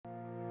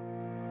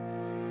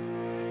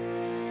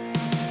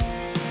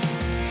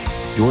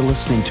You're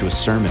listening to a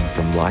sermon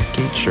from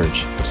Lifegate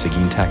Church of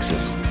Seguin,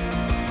 Texas.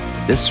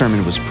 This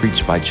sermon was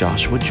preached by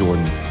Joshua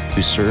Jordan,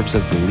 who serves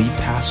as the lead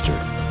pastor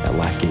at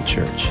Lifegate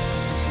Church.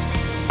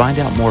 Find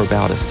out more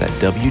about us at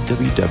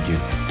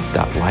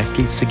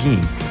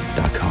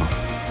www.lifegateseguin.com.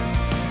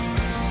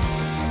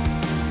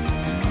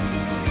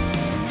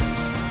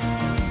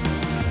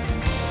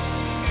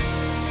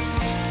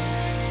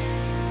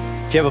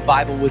 If you have a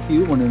Bible with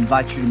you, I want to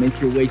invite you to make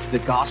your way to the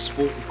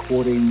Gospel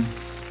according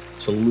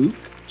to Luke,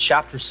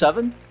 chapter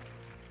 7.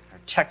 Our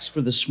text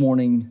for this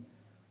morning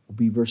will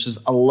be verses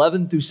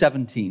 11 through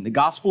 17. The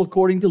Gospel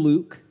according to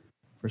Luke,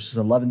 verses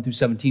 11 through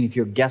 17. If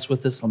you're a guest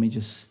with us, let me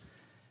just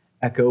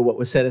echo what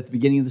was said at the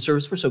beginning of the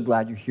service. We're so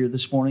glad you're here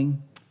this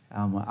morning.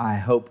 I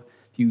hope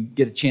if you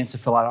get a chance to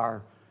fill out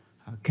our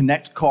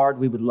Connect card,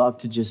 we would love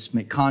to just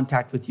make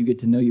contact with you, get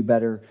to know you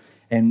better.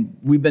 And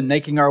we've been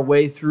making our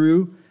way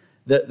through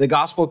the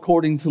Gospel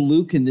according to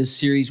Luke in this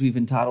series we've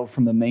entitled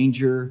From the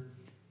Manger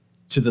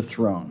to the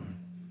Throne.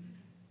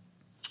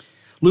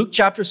 Luke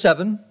chapter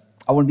 7,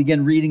 I want to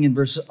begin reading in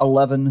verses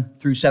 11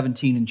 through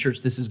 17. In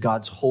church, this is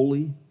God's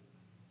holy,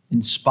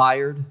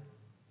 inspired,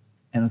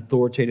 and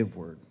authoritative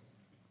word.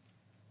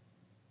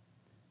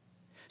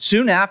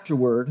 Soon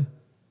afterward,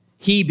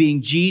 he,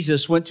 being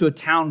Jesus, went to a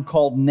town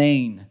called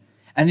Nain,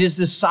 and his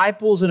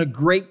disciples and a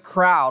great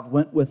crowd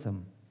went with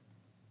him.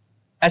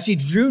 As he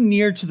drew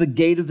near to the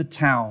gate of the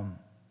town,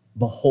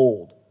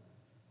 behold,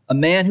 a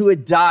man who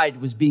had died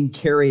was being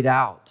carried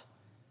out,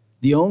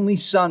 the only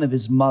son of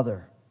his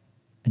mother,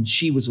 and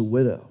she was a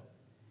widow.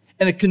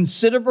 And a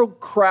considerable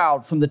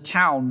crowd from the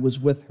town was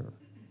with her.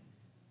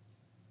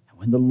 And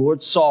when the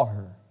Lord saw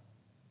her,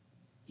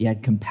 he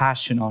had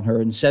compassion on her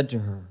and said to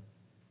her,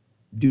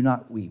 "Do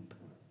not weep."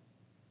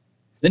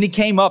 Then he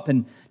came up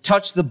and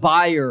touched the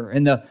bier,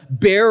 and the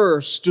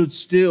bearer stood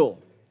still.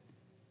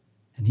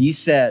 And he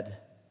said,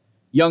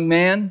 "Young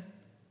man,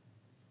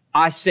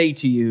 I say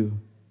to you,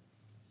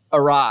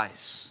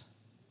 arise."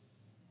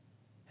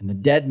 And the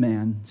dead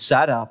man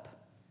sat up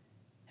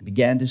and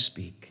began to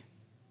speak.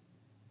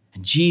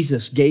 And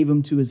Jesus gave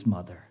him to his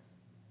mother.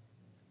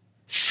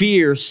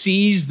 Fear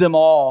seized them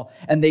all,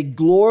 and they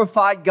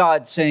glorified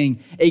God,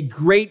 saying, "A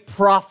great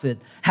prophet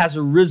has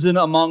arisen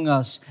among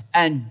us,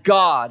 and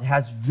God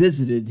has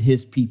visited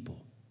his people."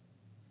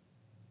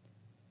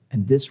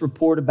 And this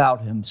report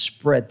about him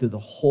spread through the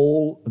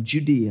whole of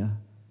Judea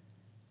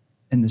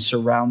and the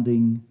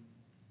surrounding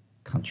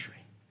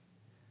country.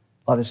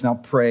 Let us now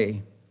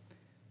pray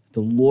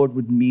the Lord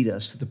would meet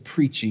us through the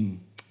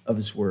preaching of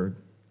his word.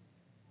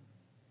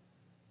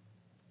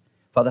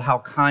 Father, how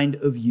kind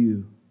of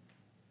you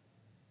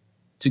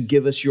to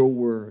give us your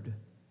word,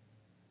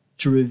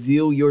 to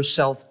reveal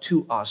yourself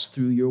to us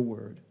through your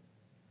word.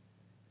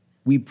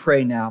 We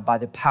pray now by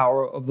the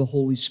power of the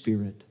Holy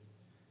Spirit,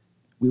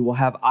 we will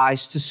have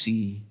eyes to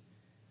see,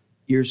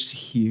 ears to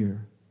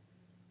hear,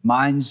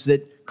 minds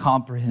that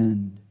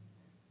comprehend.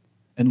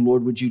 And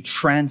Lord, would you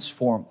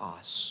transform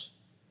us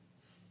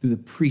through the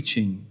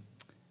preaching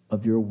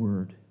of your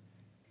word?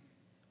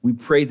 We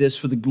pray this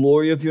for the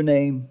glory of your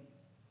name,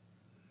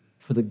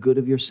 for the good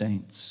of your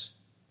saints,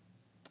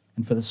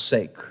 and for the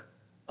sake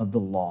of the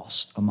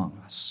lost among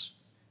us.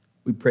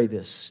 We pray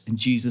this in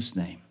Jesus'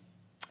 name.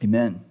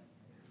 Amen.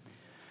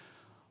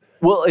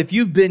 Well, if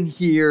you've been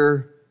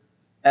here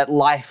at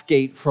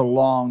Lifegate for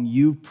long,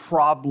 you've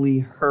probably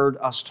heard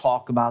us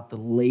talk about the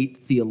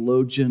late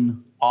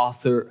theologian,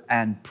 author,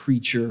 and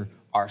preacher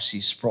R.C.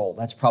 Sproul.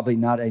 That's probably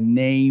not a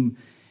name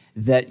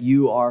that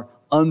you are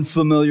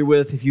unfamiliar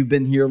with if you've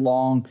been here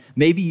long.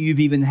 Maybe you've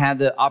even had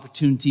the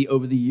opportunity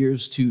over the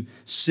years to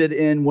sit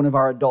in one of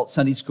our adult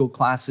Sunday school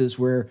classes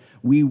where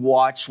we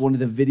watched one of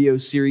the video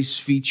series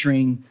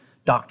featuring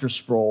Dr.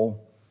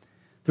 Sproul.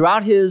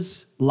 Throughout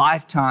his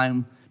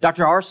lifetime,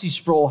 Dr. R.C.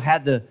 Sproul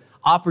had the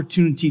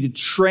opportunity to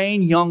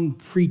train young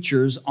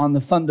preachers on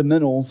the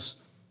fundamentals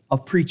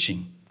of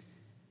preaching.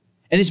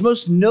 And his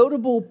most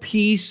notable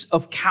piece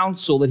of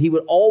counsel that he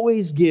would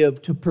always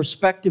give to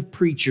prospective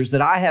preachers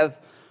that I have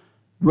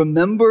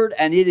remembered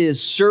and it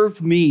has served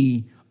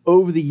me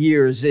over the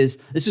years is,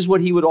 this is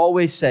what he would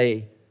always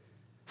say: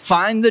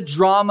 find the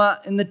drama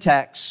in the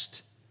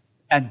text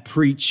and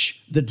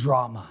preach the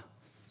drama.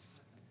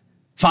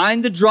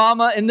 Find the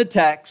drama in the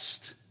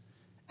text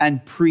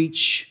and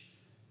preach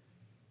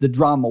the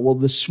drama. Well,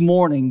 this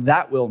morning,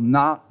 that will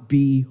not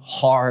be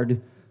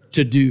hard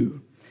to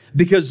do,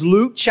 because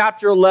Luke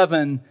chapter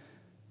 7,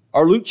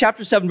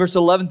 verse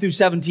 11 through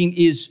 17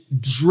 is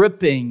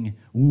dripping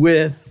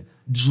with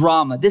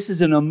drama. This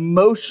is an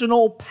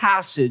emotional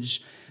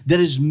passage that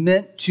is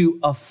meant to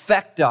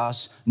affect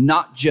us,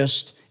 not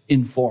just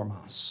inform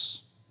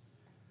us.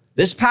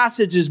 This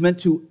passage is meant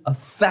to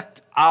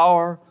affect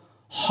our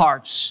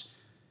hearts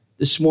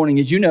this morning.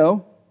 As you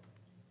know,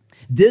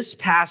 this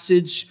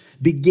passage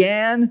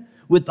began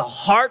with the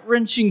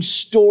heart-wrenching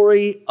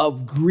story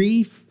of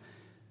grief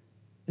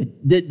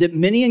that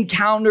many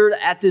encountered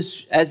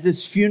as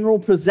this funeral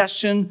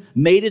procession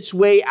made its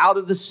way out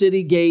of the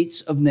city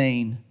gates of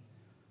Nain.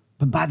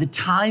 But by the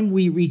time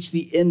we reach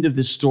the end of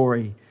the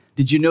story,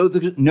 Did you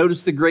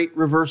notice the great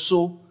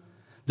reversal?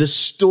 The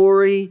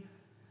story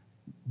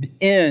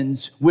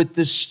ends with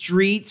the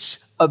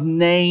streets of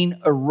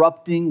Nain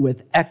erupting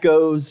with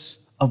echoes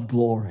of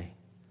glory.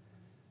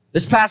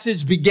 This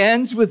passage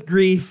begins with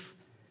grief.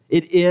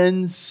 It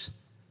ends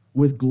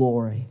with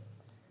glory.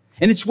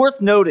 And it's worth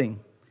noting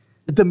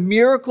that the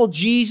miracle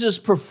Jesus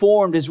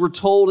performed, as we're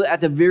told at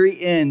the very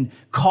end,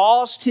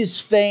 caused his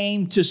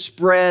fame to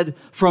spread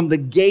from the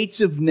gates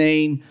of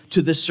Nain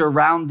to the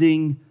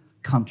surrounding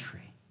country.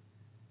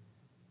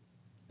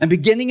 And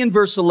beginning in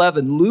verse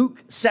 11,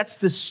 Luke sets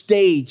the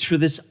stage for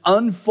this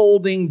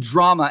unfolding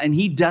drama, and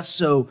he does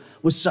so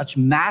with such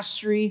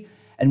mastery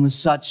and with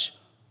such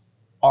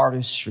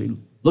artistry.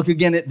 Look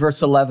again at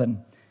verse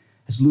 11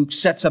 as Luke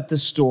sets up the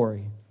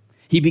story.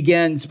 He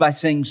begins by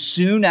saying,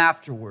 soon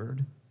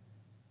afterward,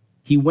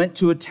 he went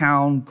to a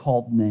town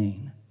called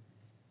Nain,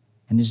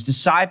 and his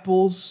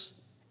disciples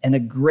and a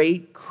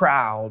great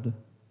crowd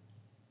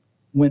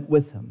went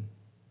with him.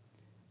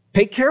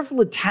 Pay careful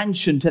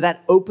attention to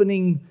that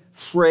opening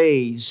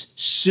phrase,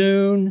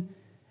 soon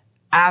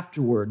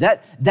afterward.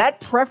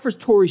 That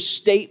prefatory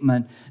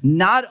statement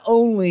not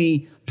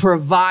only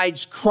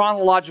provides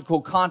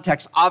chronological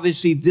context.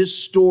 Obviously, this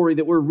story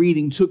that we're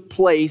reading took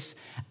place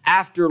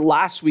after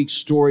last week's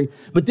story,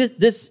 but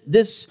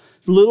this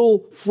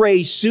little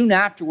phrase, soon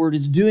afterward,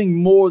 is doing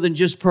more than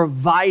just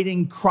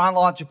providing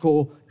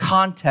chronological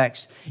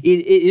context.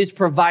 It is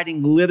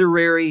providing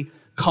literary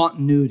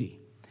continuity.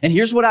 And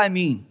here's what I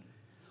mean.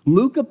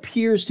 Luke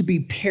appears to be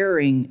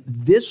pairing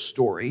this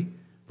story,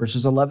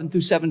 verses 11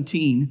 through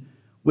 17,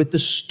 with the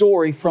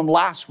story from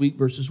last week,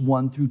 verses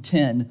 1 through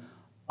 10,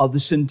 of the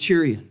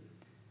centurion.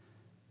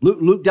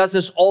 Luke does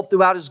this all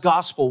throughout his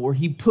gospel, where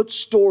he puts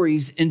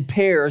stories in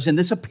pairs, and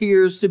this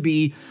appears to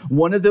be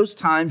one of those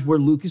times where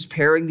Luke is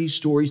pairing these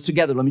stories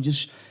together. Let me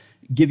just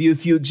give you a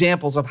few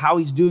examples of how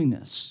he's doing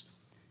this.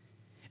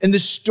 In the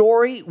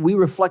story we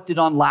reflected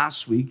on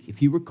last week,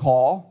 if you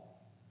recall,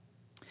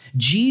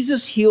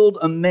 Jesus healed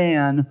a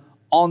man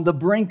on the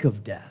brink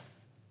of death.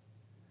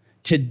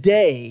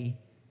 Today,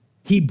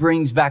 he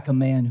brings back a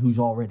man who's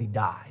already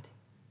died.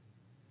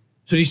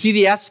 So do you see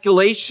the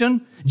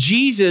escalation?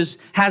 Jesus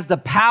has the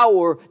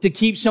power to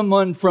keep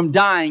someone from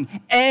dying,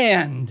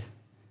 and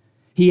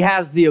he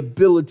has the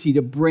ability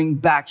to bring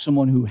back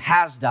someone who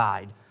has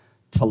died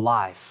to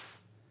life.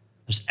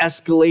 There's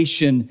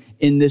escalation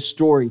in this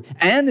story.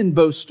 And in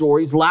both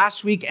stories,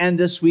 last week and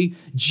this week,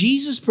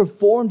 Jesus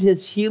performed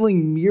his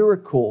healing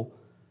miracle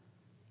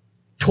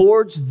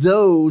towards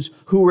those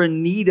who were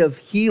in need of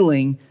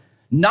healing,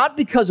 not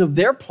because of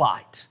their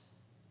plight.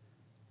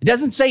 It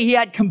doesn't say he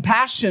had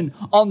compassion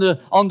on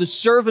the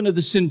servant of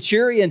the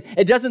centurion.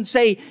 It doesn't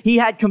say he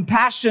had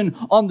compassion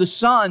on the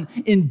son.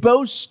 In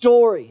both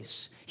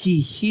stories, he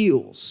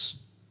heals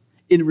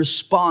in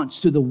response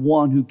to the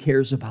one who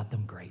cares about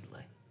them greatly.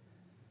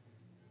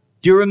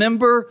 Do you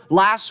remember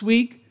last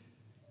week,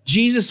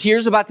 Jesus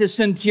hears about this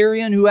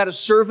centurion who had a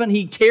servant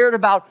he cared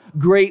about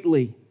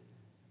greatly.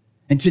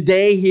 And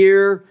today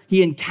here,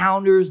 he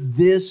encounters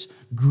this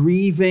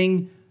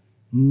grieving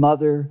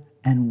mother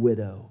and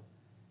widow.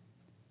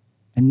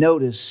 And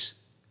notice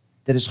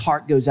that his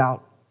heart goes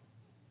out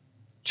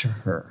to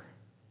her.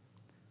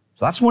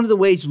 So that's one of the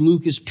ways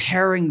Luke is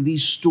pairing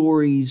these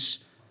stories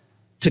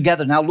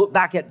together. Now look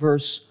back at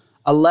verse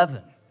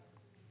 11.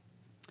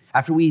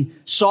 After we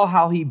saw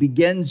how he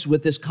begins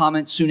with this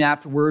comment soon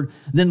afterward,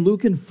 then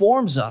Luke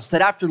informs us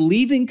that after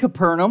leaving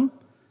Capernaum,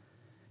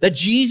 that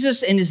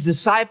Jesus and his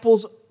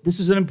disciples, this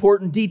is an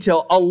important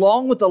detail,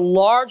 along with a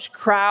large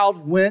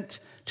crowd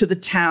went to the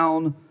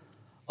town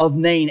of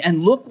Nain.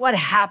 And look what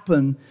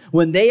happened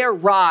when they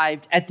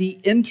arrived at the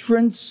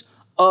entrance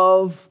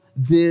of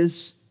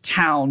this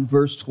town,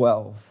 verse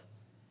 12.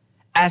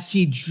 As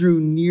he drew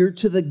near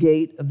to the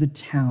gate of the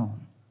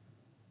town,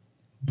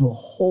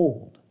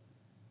 behold,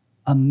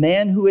 a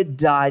man who had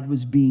died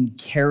was being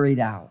carried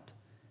out,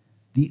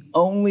 the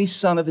only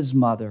son of his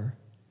mother,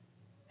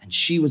 and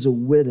she was a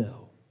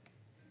widow.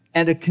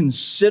 And a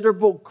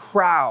considerable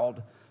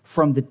crowd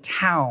from the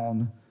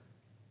town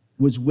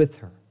was with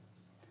her.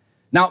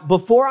 Now,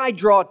 before I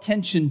draw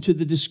attention to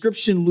the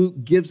description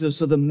Luke gives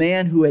us of the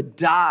man who had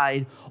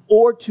died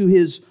or to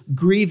his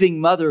grieving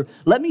mother,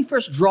 let me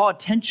first draw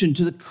attention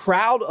to the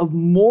crowd of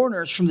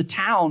mourners from the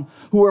town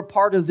who were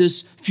part of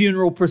this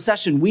funeral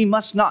procession. We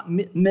must not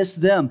miss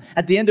them.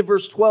 At the end of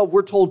verse 12,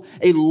 we're told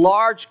a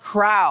large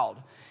crowd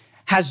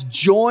has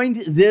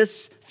joined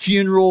this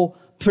funeral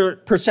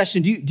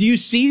procession. Do you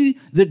see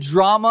the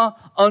drama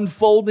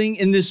unfolding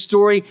in this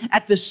story?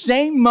 At the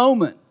same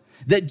moment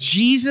that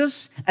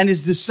Jesus and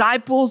his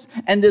disciples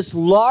and this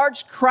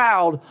large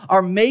crowd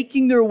are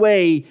making their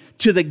way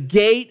to the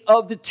gate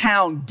of the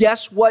town,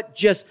 guess what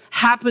just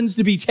happens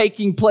to be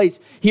taking place?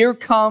 Here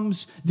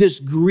comes this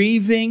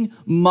grieving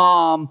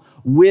mom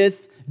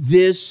with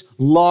this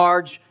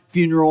large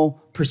funeral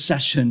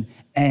procession,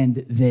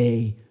 and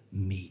they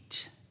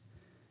meet.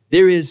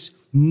 There is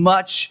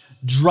much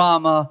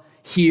drama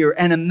here.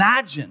 And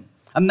imagine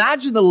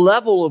the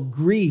level of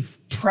grief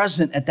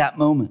present at that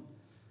moment.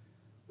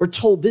 We're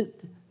told that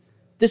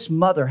This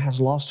mother has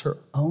lost her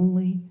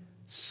only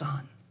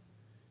son.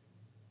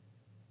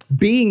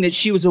 Being that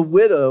she was a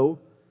widow,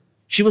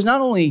 she was not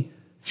only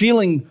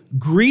feeling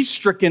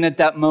grief-stricken at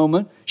that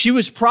moment, she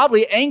was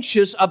probably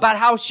anxious about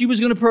how she was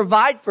going to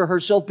provide for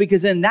herself,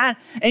 because in that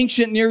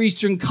ancient Near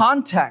Eastern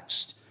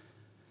context,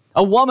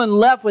 a woman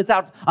left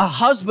without a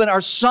husband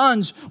or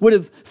sons would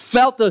have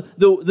felt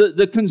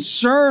the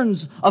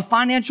concerns of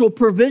financial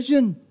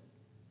provision.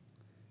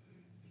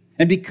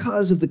 And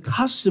because of the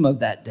custom of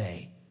that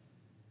day,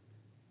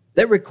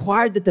 that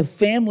required that the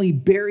family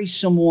bury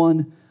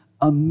someone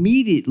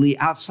immediately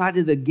outside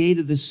of the gate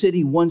of the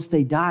city once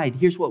they died,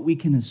 here's what we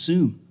can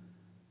assume.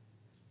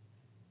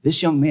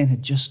 This young man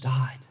had just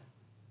died.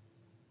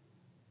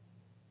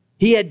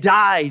 He had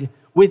died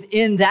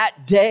within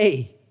that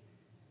day.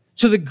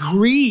 So the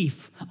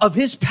grief of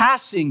his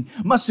passing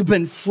must have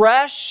been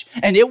fresh,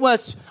 and it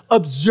was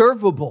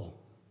observable.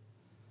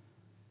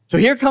 So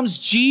here comes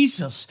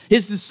Jesus,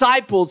 his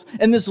disciples,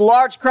 and this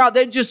large crowd.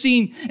 They'd just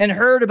seen and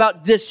heard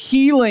about this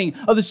healing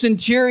of the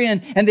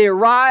centurion, and they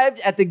arrived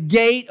at the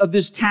gate of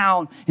this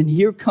town. And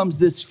here comes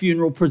this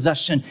funeral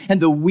procession,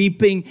 and the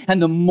weeping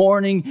and the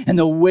mourning and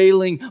the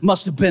wailing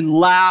must have been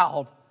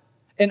loud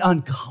and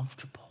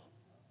uncomfortable.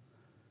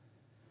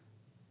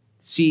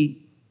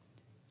 See,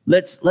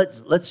 let's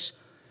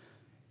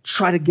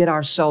try to get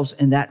ourselves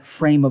in that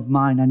frame of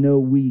mind. I know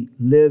we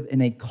live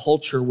in a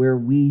culture where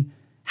we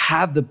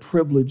have the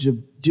privilege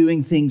of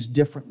doing things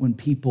different when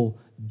people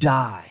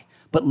die.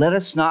 But let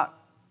us not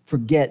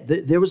forget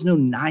that there was no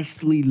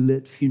nicely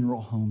lit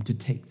funeral home to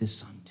take this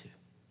son to.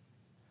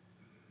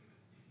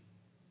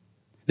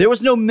 There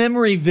was no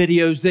memory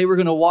videos they were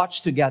going to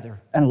watch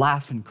together and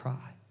laugh and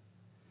cry.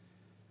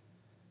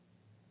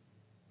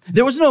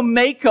 There was no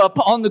makeup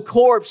on the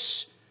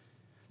corpse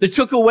that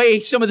took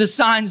away some of the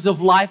signs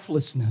of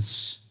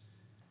lifelessness.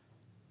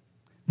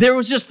 There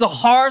was just the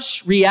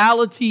harsh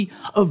reality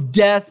of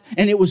death,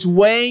 and it was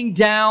weighing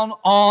down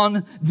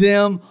on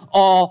them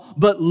all.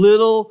 But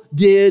little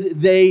did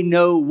they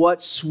know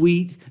what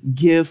sweet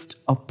gift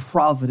of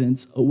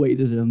providence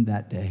awaited them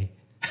that day.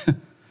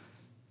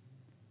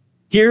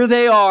 Here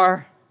they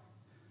are,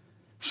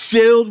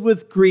 filled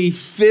with grief,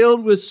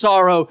 filled with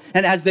sorrow,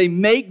 and as they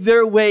make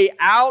their way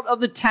out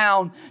of the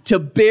town to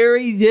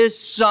bury this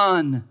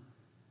son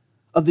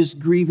of this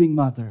grieving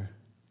mother,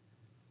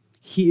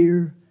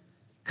 here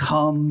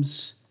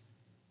comes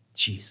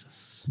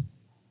Jesus.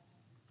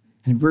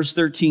 And in verse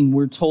 13,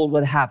 we're told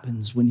what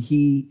happens when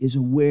he is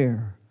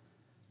aware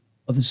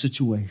of the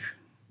situation.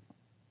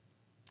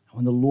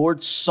 When the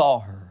Lord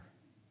saw her,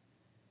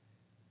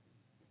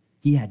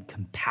 he had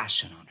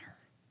compassion on her.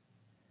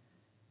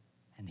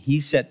 And he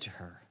said to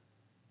her,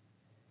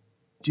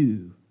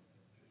 "Do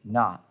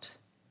not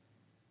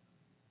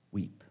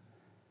weep."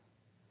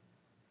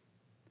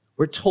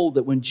 We're told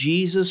that when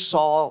Jesus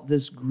saw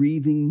this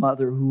grieving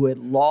mother who had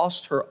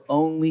lost her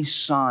only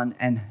son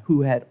and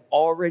who had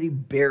already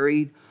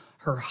buried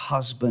her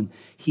husband,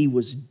 he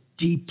was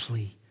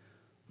deeply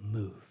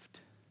moved.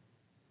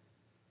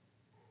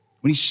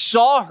 When he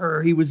saw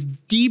her, he was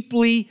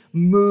deeply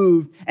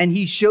moved, and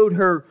he showed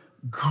her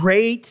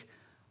great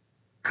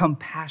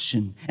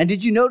compassion. And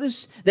did you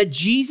notice that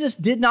Jesus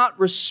did not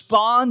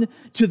respond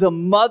to the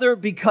mother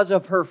because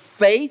of her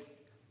faith,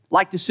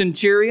 like the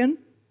centurion?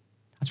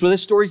 That's where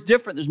this story's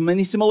different. There's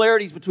many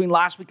similarities between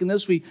last week and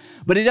this week.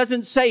 But it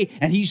doesn't say,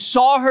 and he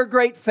saw her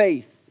great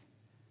faith.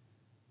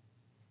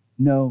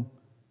 No,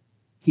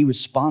 he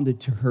responded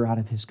to her out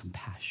of his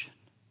compassion.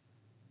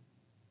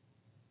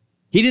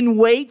 He didn't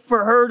wait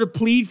for her to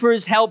plead for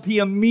his help. He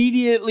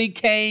immediately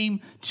came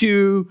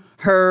to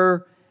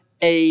her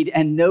aid.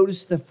 And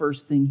notice the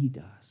first thing he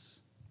does.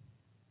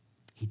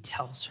 He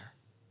tells her,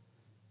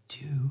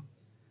 "Do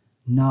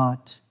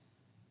not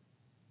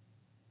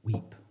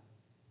weep."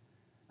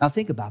 Now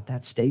think about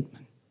that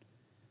statement.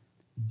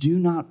 Do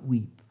not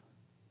weep.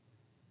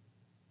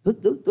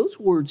 Those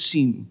words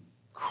seem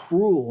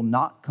cruel,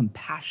 not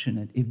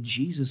compassionate, if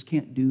Jesus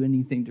can't do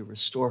anything to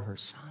restore her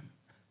son.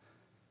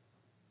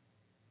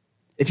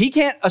 If he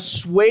can't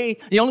assuage,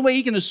 the only way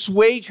he can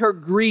assuage her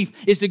grief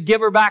is to give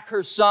her back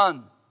her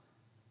son.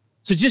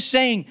 So just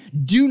saying,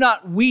 "do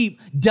not weep,"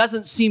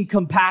 doesn't seem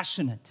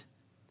compassionate.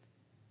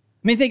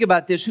 I mean, think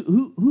about this.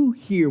 Who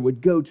here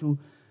would go to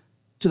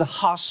the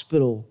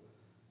hospital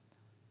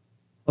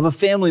of a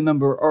family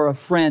member or a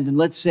friend, and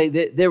let's say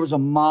that there was a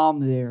mom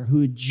there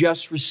who had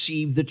just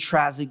received the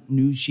tragic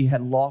news she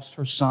had lost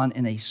her son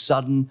in a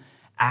sudden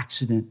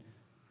accident?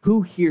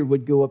 Who here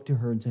would go up to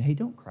her and say, "Hey,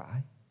 don't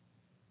cry"?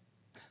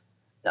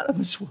 None of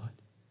us would.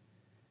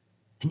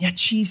 And yet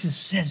Jesus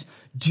says,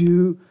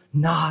 "Do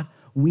not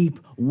weep."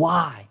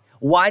 Why?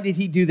 Why did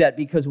he do that?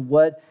 Because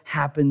what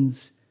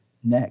happens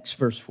next?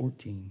 Verse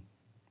 14.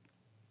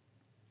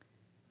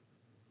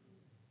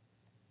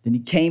 Then he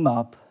came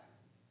up,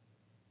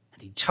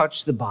 he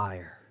touched the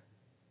bier,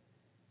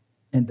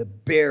 and the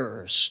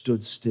bearer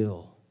stood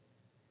still.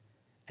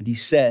 And he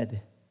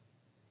said,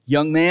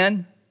 "Young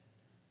man,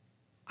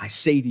 I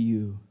say to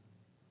you,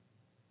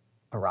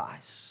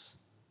 arise."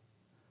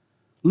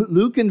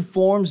 Luke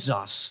informs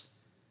us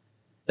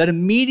that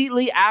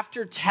immediately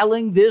after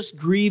telling this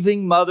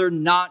grieving mother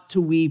not to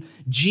weep,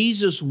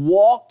 Jesus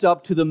walked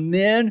up to the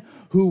men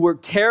who were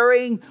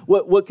carrying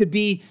what could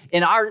be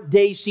in our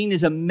day seen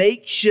as a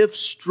makeshift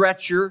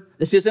stretcher.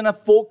 This isn't a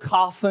full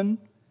coffin,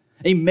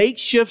 a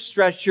makeshift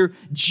stretcher.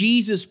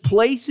 Jesus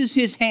places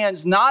his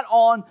hands not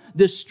on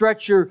the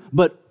stretcher,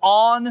 but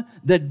on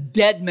the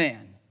dead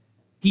man.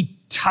 He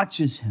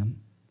touches him.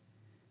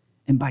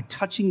 And by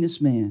touching this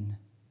man,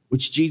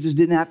 which Jesus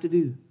didn't have to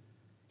do,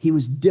 he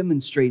was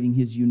demonstrating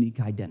his unique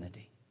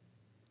identity.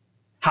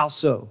 How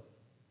so?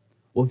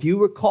 Well, if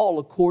you recall,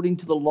 according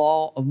to the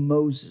law of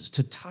Moses,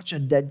 to touch a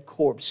dead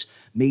corpse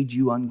made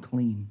you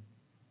unclean.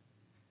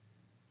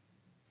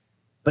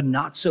 But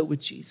not so with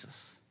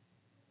Jesus.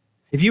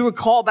 If you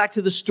recall back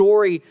to the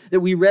story that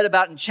we read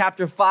about in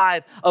chapter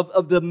 5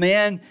 of the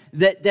man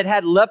that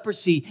had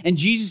leprosy, and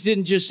Jesus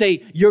didn't just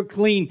say, "You're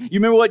clean." You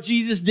remember what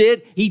Jesus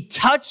did? He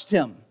touched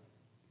him,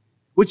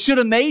 which should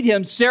have made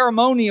him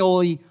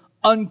ceremonially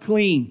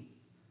unclean.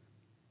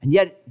 And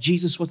yet,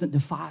 Jesus wasn't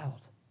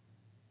defiled.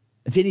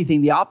 If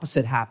anything, the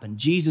opposite happened.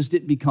 Jesus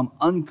didn't become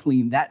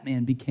unclean. That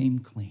man became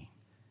clean.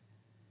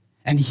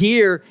 And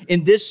here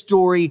in this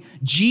story,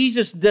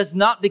 Jesus does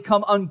not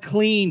become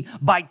unclean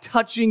by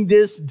touching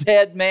this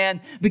dead man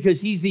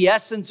because he's the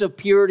essence of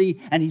purity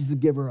and he's the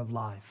giver of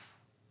life.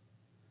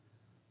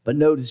 But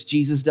notice,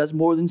 Jesus does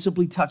more than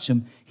simply touch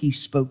him. He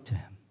spoke to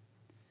him.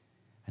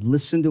 And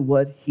listen to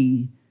what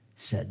he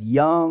said.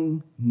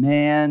 "Young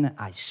man,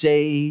 I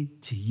say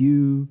to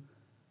you,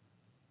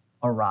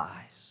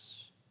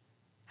 arise."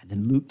 And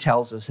then Luke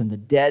tells us, and the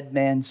dead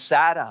man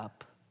sat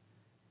up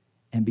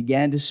and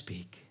began to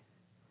speak.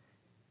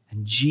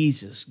 And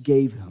Jesus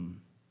gave him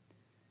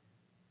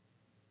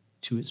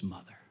to his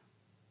mother.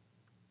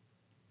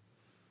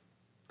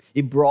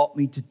 It brought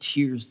me to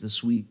tears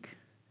this week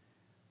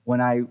when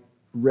I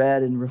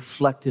read and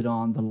reflected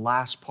on the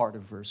last part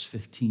of verse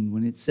 15,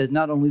 when it says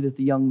not only that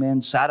the young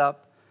man sat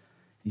up,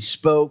 he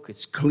spoke,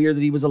 it's clear that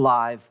he was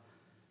alive,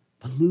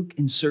 but Luke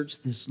inserts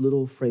this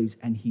little phrase,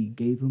 and he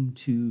gave him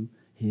to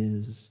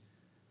his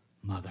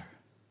mother.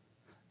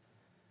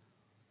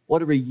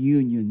 What a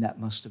reunion that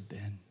must have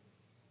been.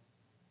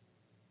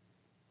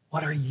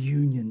 What a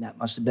reunion that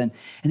must have been.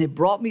 And it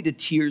brought me to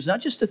tears,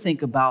 not just to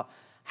think about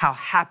how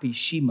happy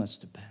she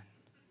must have been,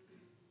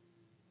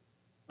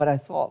 but I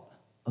thought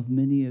of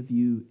many of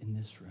you in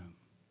this room.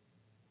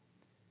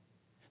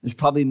 There's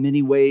probably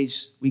many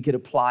ways we could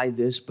apply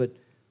this, but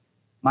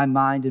my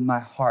mind and my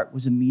heart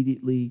was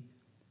immediately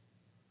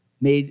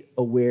made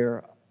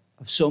aware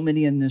of so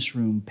many in this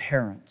room,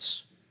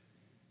 parents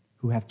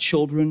who have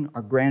children,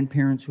 or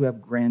grandparents who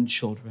have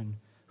grandchildren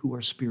who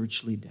are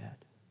spiritually dead.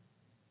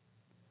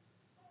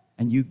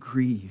 And you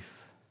grieve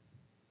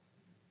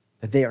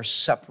that they are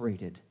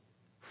separated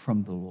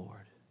from the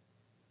Lord.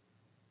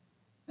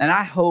 And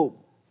I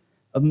hope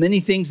of many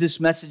things this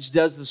message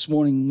does this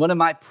morning, one of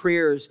my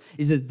prayers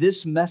is that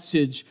this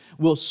message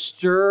will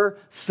stir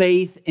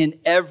faith in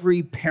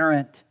every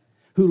parent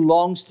who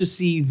longs to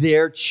see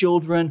their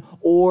children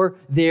or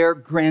their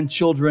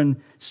grandchildren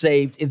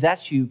saved. If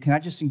that's you, can I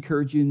just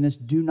encourage you in this?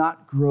 Do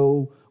not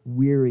grow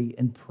weary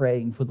in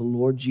praying for the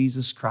Lord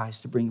Jesus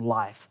Christ to bring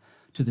life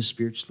to the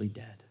spiritually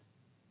dead.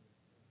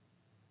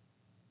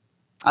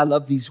 I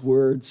love these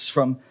words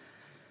from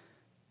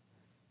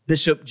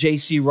Bishop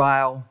J.C.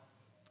 Ryle,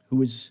 who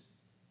was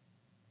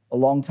a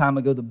long time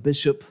ago the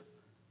Bishop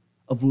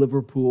of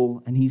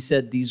Liverpool, and he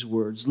said these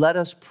words: "Let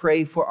us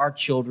pray for our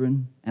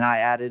children," and I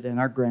added, "and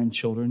our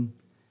grandchildren.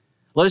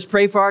 Let us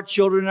pray for our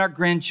children and our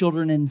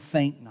grandchildren and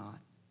faint not.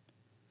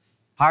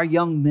 Our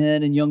young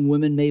men and young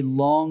women may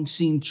long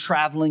seem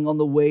traveling on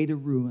the way to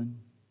ruin,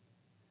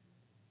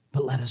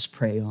 but let us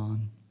pray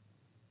on.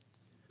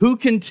 Who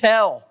can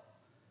tell?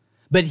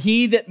 But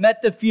he that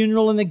met the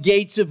funeral in the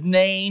gates of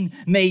Nain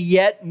may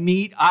yet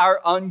meet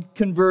our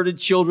unconverted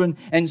children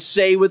and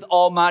say with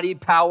almighty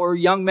power,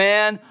 young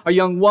man or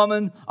young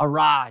woman,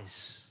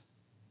 arise."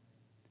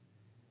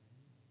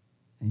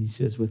 And he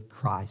says, with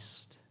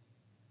Christ,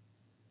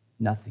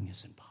 nothing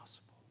is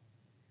impossible.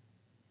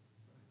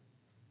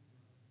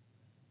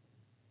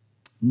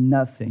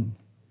 Nothing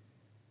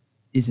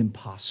is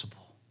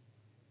impossible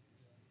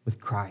with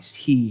Christ.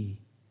 He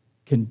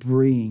can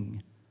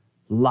bring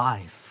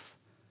life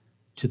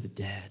to the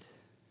dead.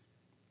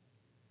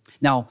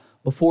 Now,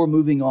 before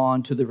moving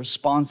on to the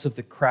response of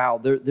the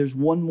crowd, there's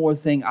one more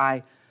thing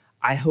I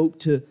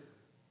hope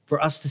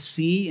for us to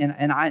see,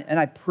 and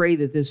I pray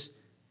that this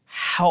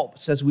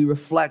helps as we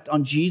reflect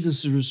on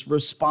Jesus'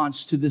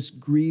 response to this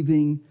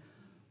grieving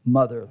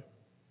mother.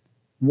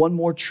 One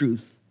more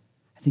truth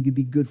I think it'd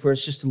be good for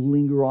us just to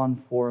linger on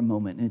for a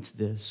moment, and it's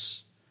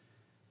this.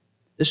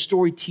 This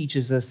story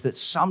teaches us that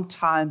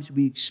sometimes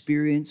we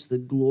experience the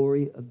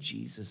glory of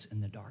Jesus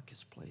in the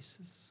darkest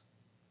places.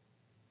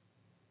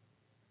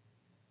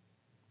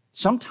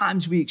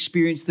 Sometimes we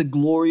experience the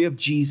glory of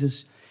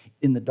Jesus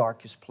in the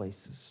darkest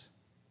places.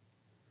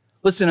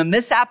 Listen, a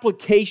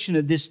misapplication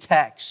of this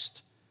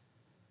text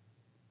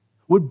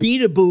would be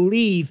to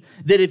believe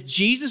that if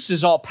Jesus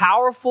is all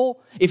powerful,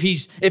 if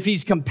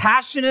he's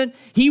compassionate,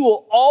 he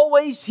will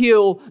always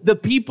heal the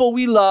people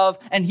we love,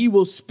 and he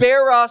will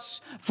spare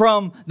us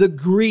from the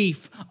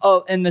grief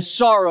and the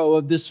sorrow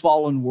of this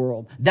fallen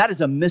world. That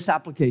is a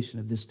misapplication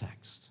of this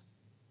text.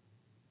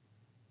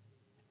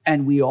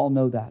 And we all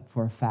know that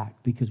for a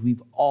fact because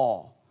we've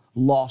all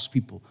lost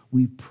people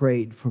we've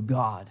prayed for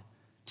God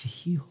to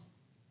heal.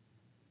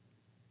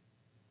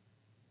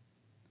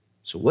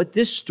 So what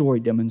this story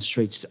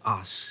demonstrates to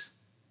us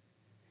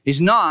is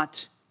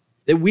not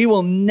that we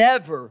will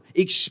never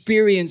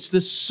experience the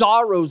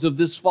sorrows of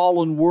this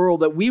fallen world,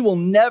 that we will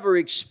never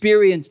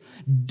experience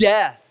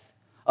death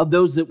of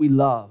those that we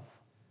love.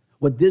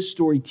 What this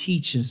story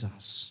teaches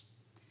us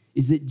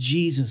is that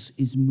Jesus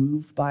is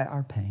moved by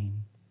our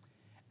pain,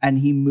 and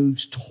he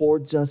moves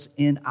towards us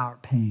in our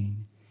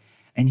pain,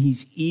 and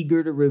he's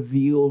eager to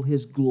reveal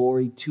his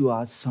glory to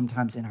us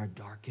sometimes in our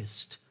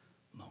darkest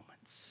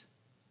moments.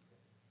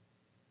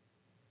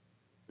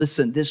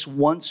 Listen, this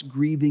once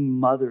grieving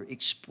mother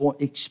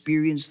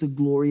experienced the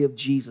glory of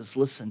Jesus.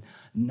 Listen,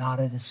 not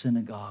at a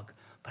synagogue,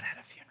 but at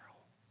a funeral.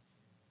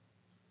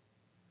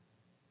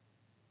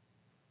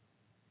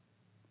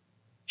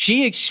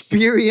 She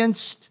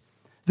experienced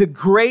the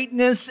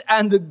greatness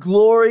and the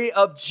glory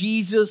of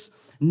Jesus,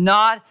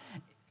 not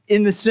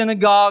in the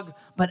synagogue,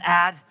 but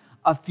at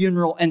a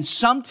funeral. And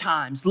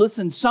sometimes,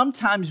 listen,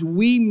 sometimes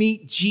we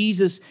meet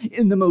Jesus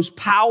in the most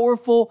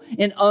powerful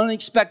and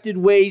unexpected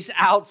ways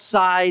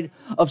outside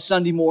of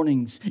Sunday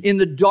mornings, in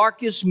the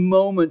darkest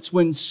moments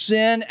when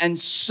sin and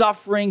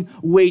suffering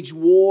wage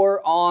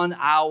war on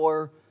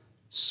our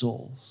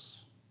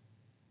souls.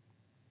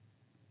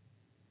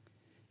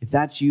 If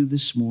that's you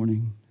this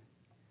morning,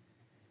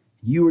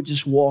 you are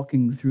just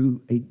walking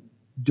through a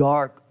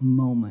dark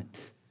moment,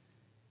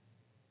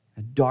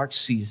 a dark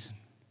season,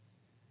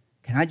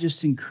 can I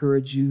just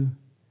encourage you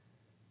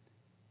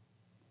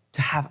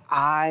to have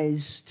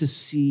eyes to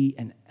see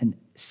and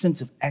a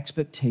sense of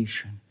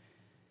expectation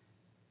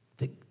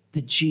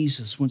that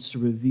Jesus wants to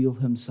reveal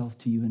himself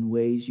to you in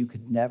ways you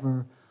could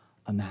never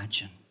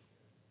imagine.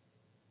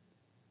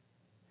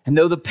 And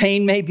though the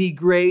pain may be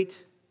great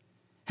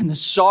and the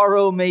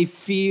sorrow may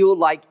feel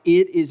like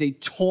it is a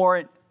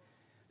torrent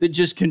that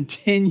just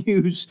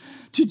continues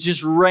to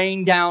just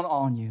rain down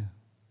on you,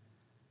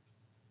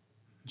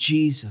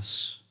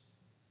 Jesus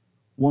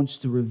wants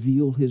to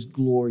reveal his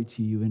glory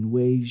to you in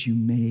ways you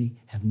may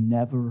have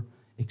never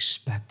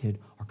expected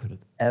or could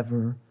have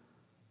ever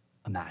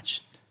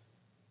imagined.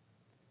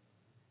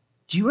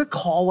 Do you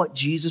recall what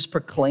Jesus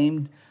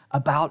proclaimed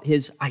about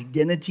his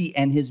identity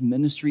and his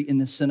ministry in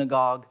the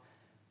synagogue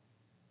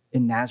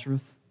in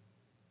Nazareth?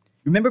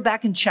 Remember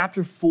back in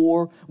chapter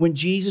 4 when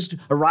Jesus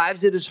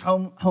arrives at his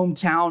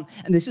hometown,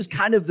 and this is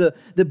kind of the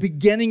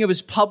beginning of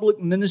his public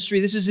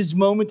ministry. This is his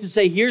moment to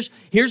say, here's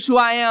who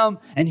I am,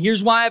 and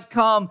here's why I've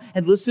come.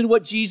 And listen to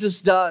what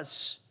Jesus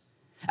does.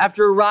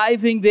 After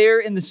arriving there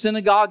in the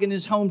synagogue in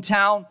his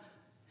hometown,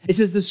 it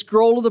says the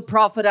scroll of the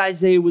prophet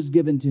Isaiah was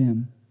given to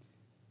him.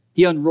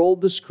 He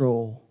unrolled the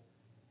scroll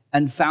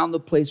and found the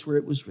place where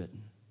it was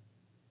written,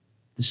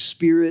 "The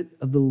Spirit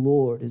of the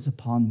Lord is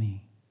upon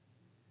me,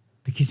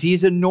 because he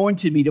has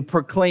anointed me to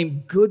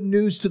proclaim good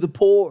news to the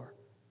poor.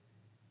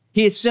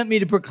 He has sent me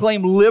to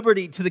proclaim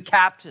liberty to the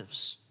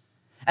captives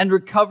and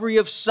recovery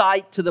of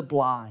sight to the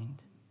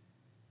blind,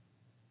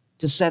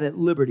 to set at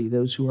liberty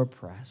those who are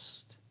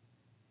oppressed,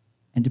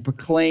 and to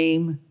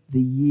proclaim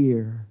the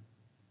year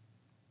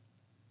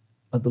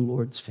of the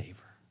Lord's favor."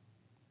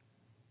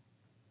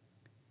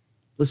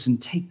 Listen,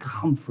 take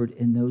comfort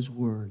in those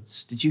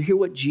words. Did you hear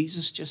what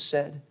Jesus just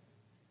said?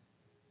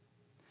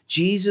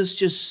 Jesus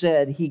just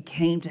said he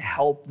came to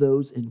help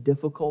those in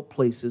difficult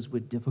places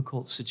with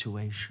difficult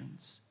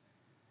situations.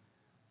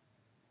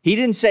 He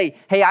didn't say,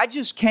 hey, I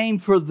just came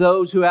for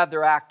those who have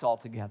their act all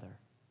together.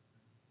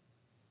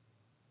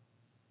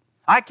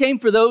 I came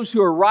for those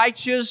who are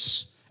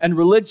righteous and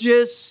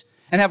religious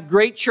and have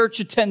great church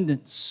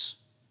attendance.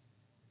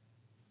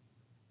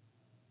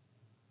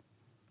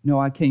 No,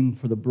 I came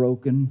for the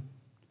broken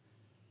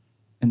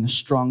and the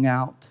strung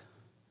out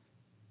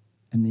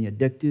and the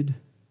addicted,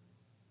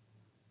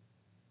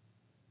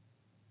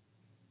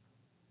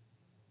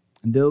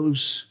 and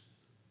those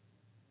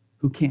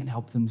who can't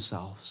help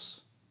themselves.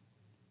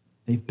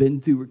 They've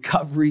been through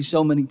recovery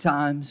so many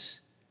times.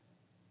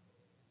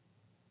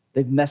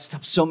 They've messed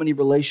up so many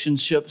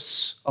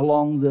relationships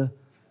along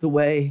the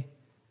way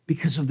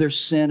because of their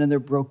sin and their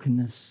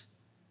brokenness.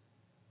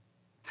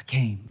 I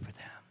came for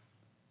them.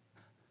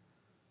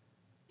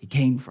 He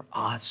came for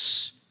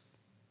us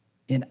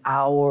in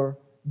our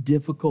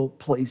difficult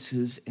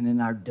places and in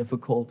our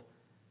difficult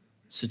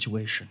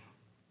situation.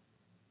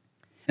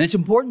 And it's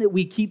important that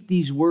we keep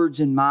these words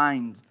in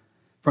mind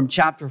from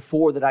chapter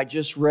 4 that I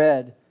just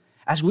read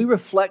as we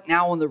reflect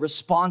now on the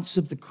response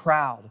of the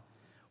crowd.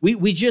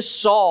 We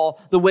just saw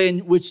the way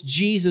in which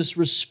Jesus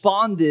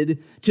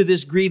responded to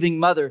this grieving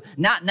mother.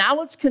 Now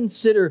let's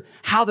consider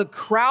how the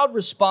crowd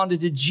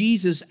responded to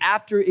Jesus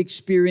after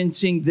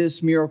experiencing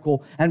this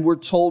miracle. And we're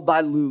told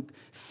by Luke,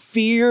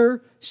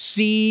 fear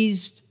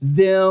seized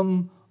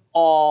them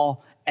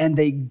all, and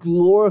they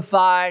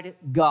glorified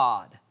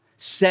God,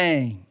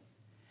 saying,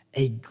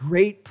 a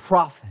great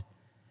prophet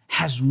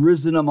has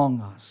risen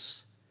among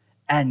us,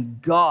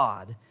 and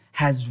God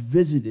has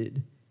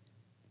visited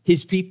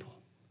his people.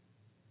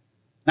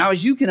 Now,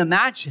 as you can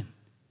imagine,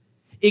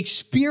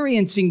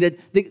 experiencing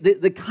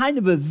the kind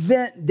of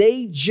event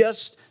they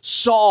just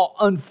saw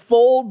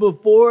unfold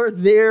before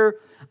their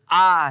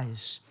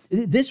eyes,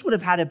 this would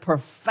have had a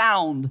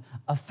profound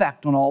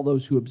effect on all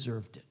those who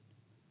observed it.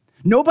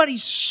 Nobody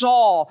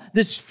saw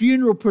this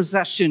funeral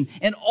procession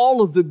and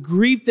all of the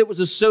grief that was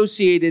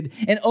associated,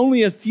 and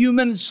only a few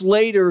minutes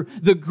later,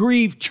 the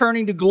grief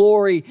turning to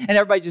glory, and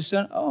everybody just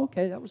said, oh,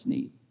 okay, that was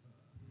neat.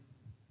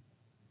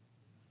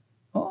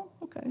 Oh,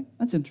 okay,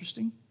 that's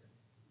interesting.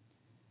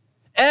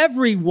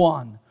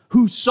 Everyone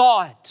who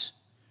saw it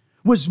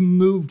was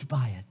moved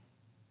by it.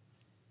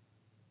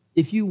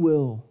 If you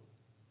will,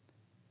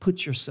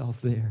 put yourself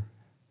there.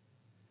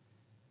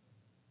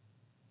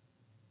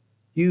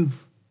 You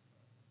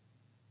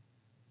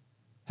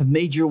have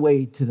made your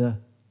way to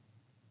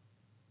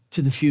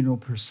the funeral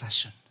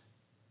procession.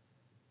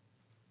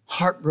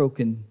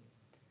 Heartbroken.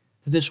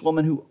 This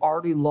woman who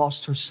already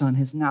lost her son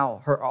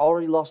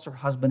already lost her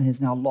husband,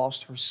 has now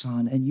lost her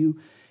son, and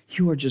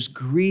you are just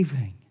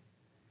grieving.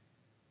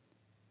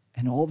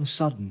 And all of a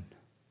sudden,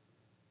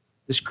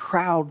 this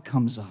crowd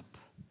comes up.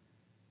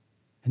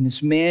 And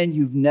this man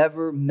you've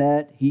never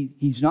met,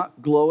 he's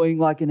not glowing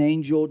like an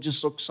angel,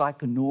 just looks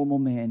like a normal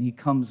man. He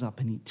comes up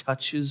and he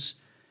touches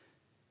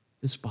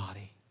this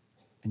body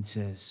and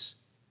says,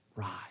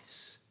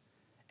 rise.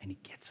 And he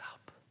gets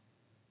up.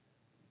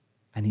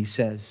 And he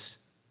says,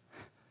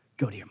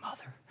 go to your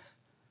mother.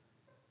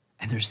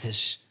 And there's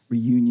this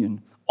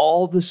reunion.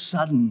 All of a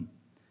sudden,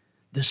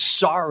 the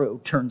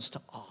sorrow turns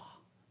to awe.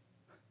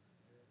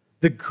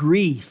 The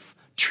grief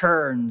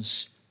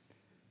turns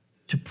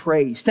to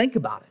praise. Think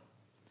about it.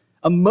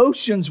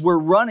 Emotions were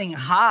running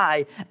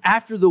high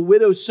after the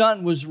widow's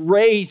son was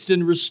raised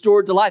and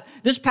restored to life.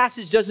 This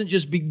passage doesn't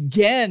just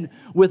begin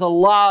with a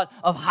lot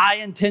of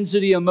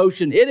high-intensity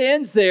emotion. It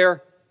ends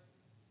there.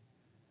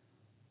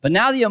 But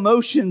now the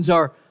emotions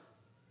are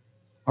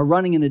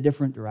running in a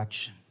different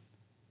direction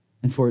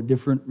and for a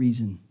different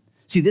reason.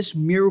 See, this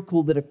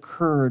miracle that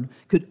occurred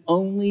could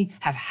only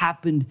have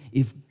happened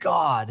if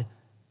God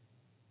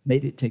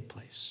made it take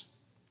place.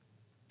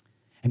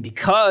 And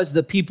because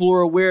the people are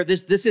aware,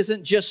 this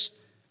isn't just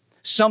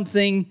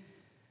something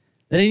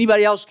that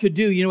anybody else could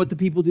do. You know what the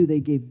people do? They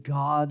gave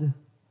God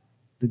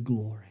the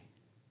glory.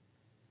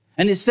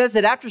 And it says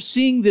that after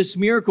seeing this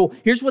miracle,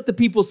 here's what the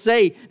people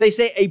say. They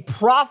say, a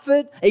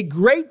prophet, a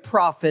great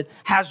prophet,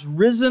 has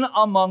risen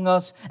among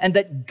us, and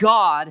that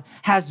God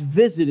has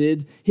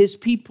visited his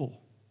people.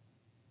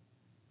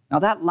 Now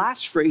that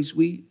last phrase,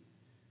 we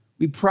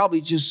probably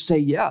just say,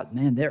 yeah,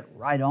 man, they're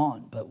right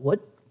on. But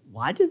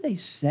why do they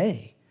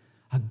say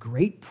a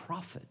great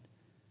prophet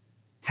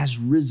has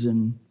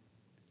risen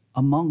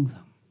among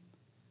them?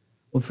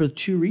 Well, for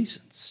two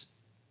reasons.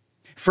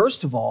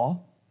 First of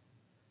all,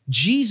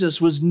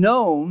 Jesus was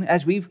known,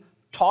 as we've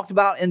talked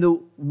about in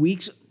the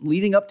weeks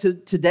leading up to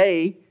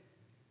today,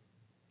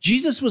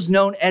 Jesus was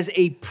known as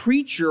a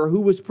preacher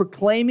who was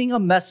proclaiming a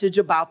message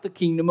about the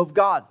kingdom of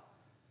God.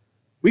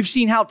 We've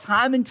seen how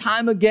time and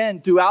time again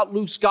throughout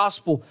Luke's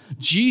gospel,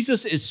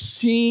 Jesus is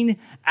seen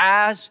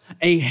as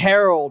a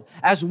herald,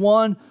 as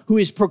one who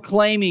is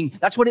proclaiming.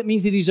 That's what it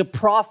means that he's a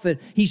prophet.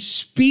 He's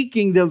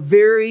speaking the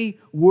very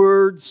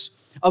words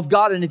of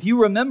God. And if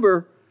you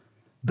remember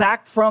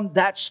back from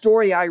that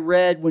story I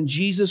read when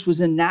Jesus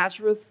was in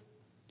Nazareth,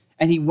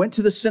 and he went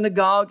to the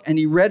synagogue and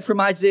he read from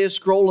Isaiah's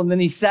scroll, and then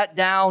he sat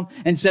down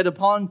and said,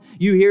 upon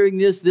you hearing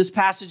this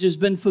passage has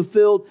been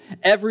fulfilled.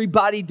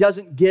 Everybody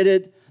doesn't get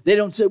it. They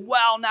don't say,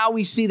 well, now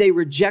we see. They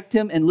reject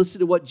him. And listen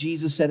to what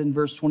Jesus said in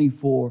verse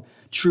 24.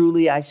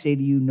 Truly, I say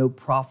to you, no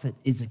prophet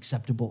is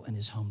acceptable in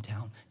his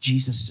hometown.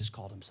 Jesus just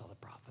called himself a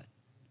prophet.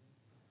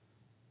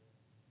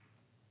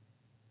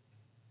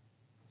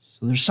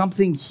 So there's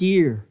something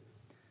here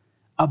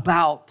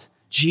about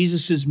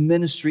Jesus'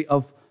 ministry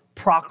of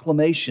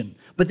proclamation.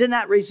 But then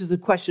that raises the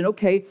question,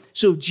 okay,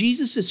 so if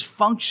Jesus is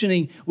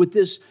functioning with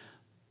this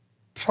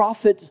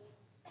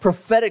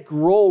prophetic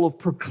role of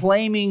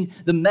proclaiming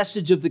the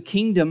message of the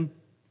kingdom,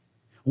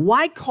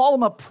 why call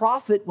him a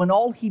prophet when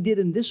all he did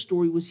in this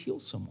story was heal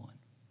someone?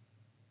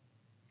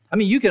 I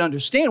mean, you can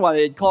understand why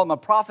they'd call him a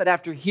prophet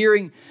after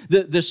hearing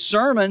the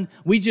sermon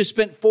we just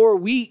spent 4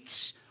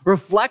 weeks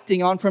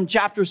reflecting on from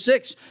chapter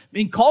 6. I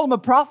mean, call him a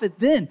prophet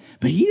then,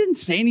 but he didn't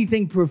say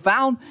anything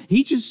profound.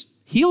 He just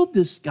healed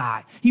this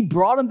guy. He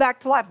brought him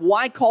back to life.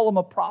 Why call him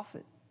a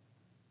prophet?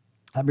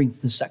 That brings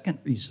the second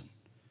reason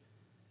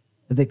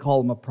that they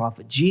call him a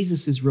prophet.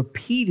 Jesus is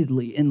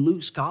repeatedly in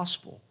Luke's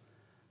gospel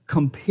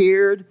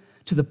compared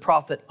to the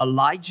prophet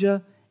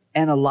Elijah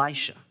and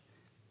Elisha.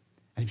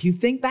 And if you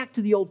think back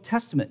to the Old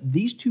Testament,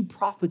 these two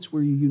prophets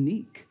were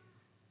unique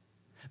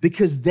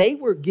because they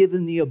were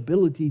given the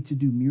ability to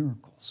do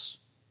miracles.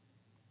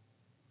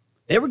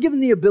 They were given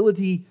the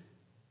ability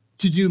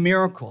to do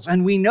miracles.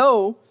 And we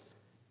know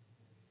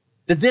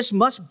that this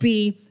must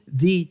be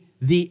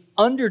the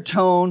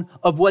undertone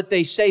of what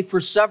they say for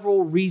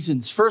several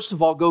reasons. First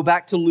of all, go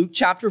back to Luke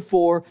chapter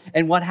 4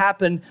 and what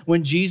happened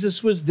when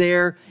Jesus was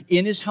there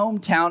in his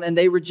hometown and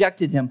they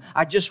rejected him.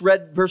 I just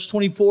read verse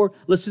 24.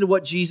 Listen to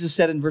what Jesus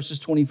said in verses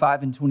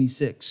 25 and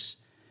 26.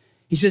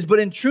 He says, "But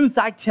in truth,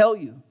 I tell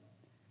you,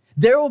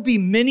 there will be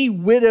many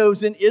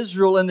widows in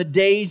Israel in the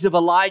days of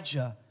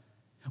Elijah,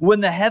 when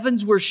the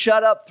heavens were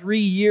shut up 3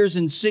 years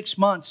and 6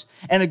 months,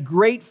 and a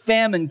great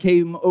famine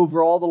came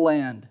over all the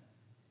land.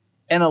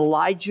 And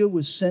Elijah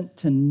was sent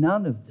to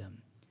none of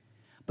them,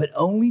 but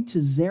only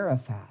to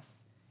Zarephath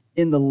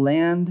in the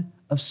land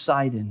of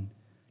Sidon,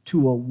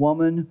 to a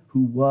woman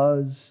who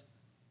was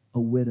a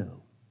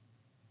widow.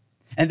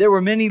 And there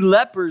were many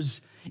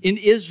lepers in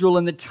Israel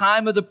in the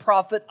time of the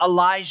prophet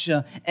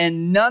Elijah,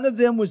 and none of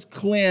them was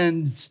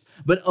cleansed,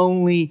 but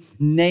only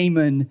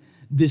Naaman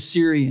the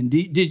Syrian."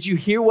 Did you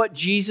hear what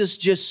Jesus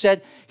just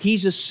said?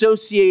 He's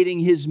associating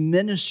his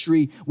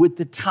ministry with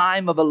the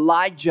time of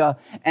Elijah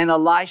and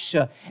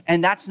Elisha.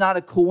 And that's not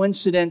a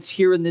coincidence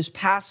here in this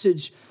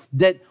passage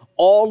that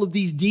all of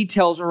these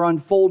details are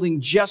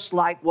unfolding just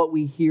like what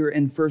we hear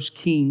in 1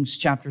 Kings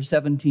chapter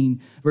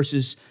 17,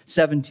 verses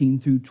 17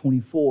 through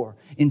 24.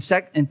 In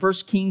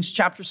 1 Kings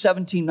chapter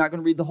 17, I'm not going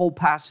to read the whole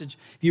passage.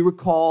 If you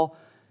recall,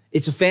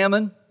 it's a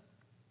famine.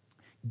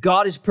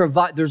 God is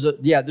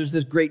there's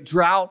this great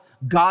drought.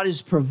 God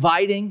is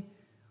providing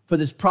for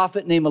this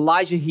prophet named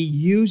Elijah. He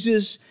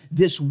uses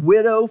this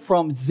widow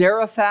from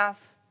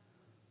Zarephath,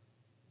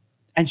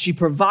 and she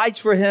provides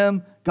for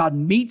him. God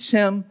meets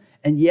him,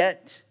 and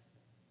yet,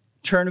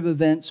 turn of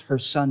events, her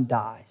son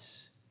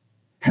dies.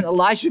 And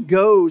Elisha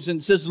goes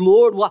and says,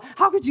 "Lord,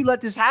 how could you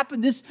let this happen?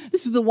 This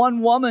is the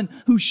one woman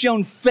who's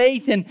shown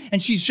faith,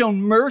 and she's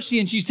shown mercy,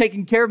 and she's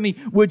taken care of me.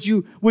 Would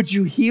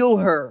you heal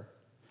her?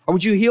 Or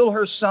would you heal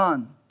her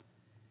son?"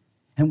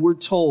 And we're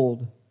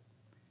told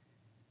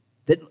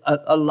that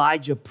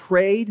Elijah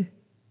prayed,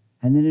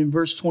 and then in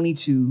verse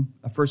 22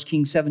 of 1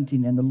 Kings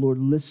 17, "And the Lord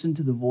listened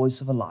to the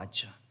voice of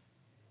Elijah,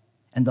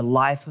 and the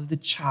life of the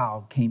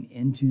child came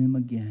into him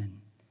again,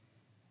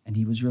 and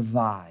he was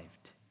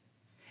revived.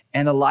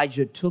 And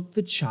Elijah took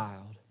the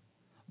child,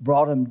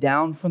 brought him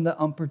down from the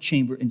upper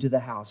chamber into the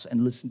house,"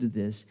 and listen to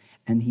this,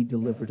 "and he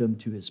delivered him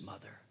to his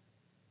mother."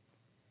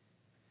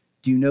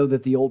 Do you know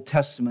that the Old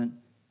Testament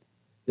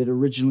that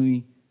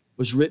originally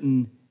was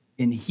written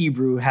in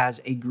Hebrew has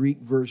a Greek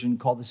version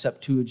called the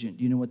Septuagint?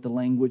 Do you know what the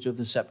language of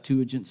the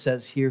Septuagint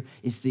says here?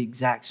 It's the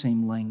exact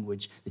same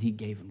language that he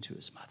gave him to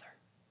his mother.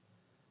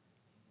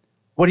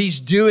 What he's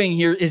doing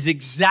here is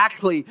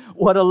exactly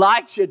what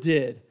Elijah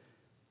did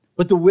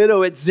with the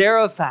widow at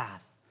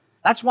Zarephath.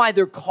 That's why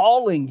they're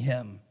calling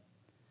him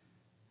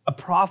a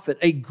prophet,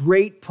 a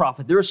great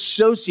prophet. They're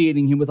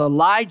associating him with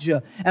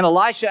Elijah and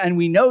Elisha, and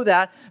we know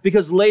that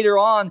because later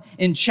on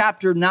in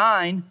chapter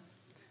 9,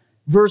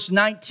 verse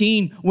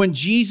 19, when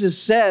Jesus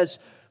says,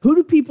 "Who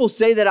do people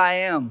say that I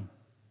am?"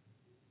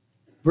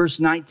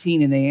 Verse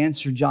 19, "And they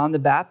answer, John the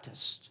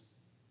Baptist,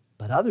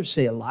 but others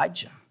say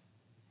Elijah,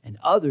 and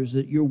others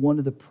that you're one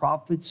of the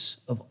prophets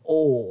of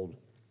old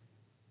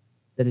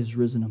that has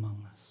risen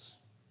among us."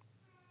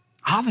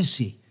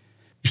 Obviously,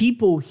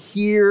 people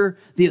hear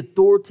the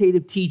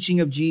authoritative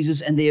teaching of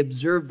Jesus and they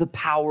observe the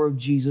power of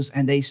Jesus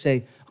and they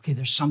say, okay,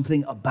 there's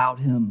something about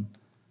him.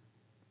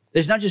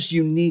 It's not just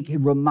unique, it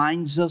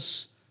reminds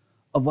us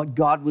of what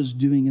God was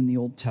doing in the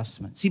Old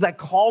Testament. See, by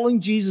calling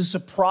Jesus a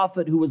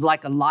prophet who was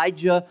like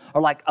Elijah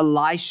or like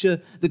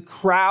Elisha, the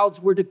crowds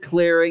were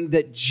declaring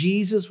that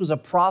Jesus was a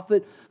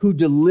prophet who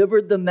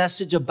delivered the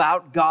message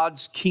about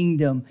God's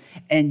kingdom,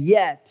 and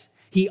yet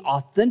he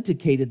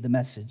authenticated the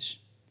message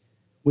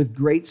with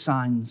great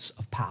signs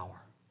of power.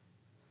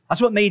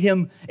 That's what made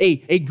him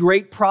a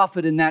great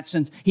prophet in that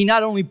sense. He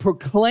not only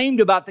proclaimed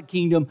about the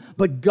kingdom,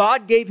 but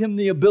God gave him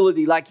the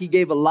ability, like he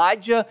gave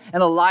Elijah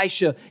and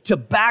Elisha, to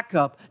back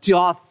up, to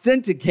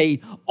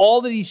authenticate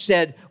all that he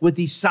said with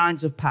these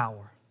signs of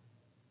power.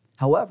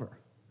 However,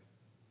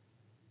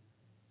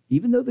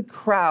 even though the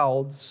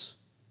crowds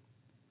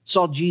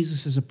saw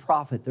Jesus as a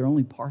prophet, they're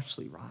only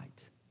partially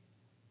right.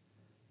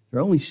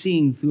 They're only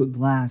seeing through a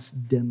glass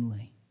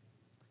dimly.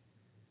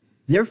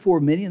 Therefore,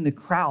 many in the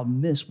crowd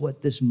miss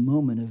what this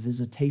moment of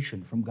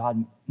visitation from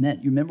God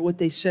meant. You remember what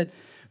they said?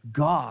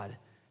 God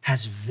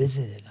has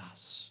visited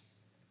us.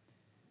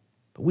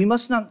 But we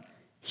must not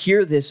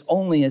hear this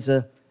only as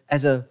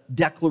a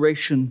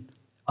declaration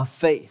of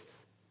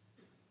faith.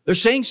 They're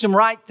saying some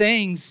right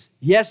things.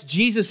 Yes,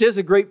 Jesus is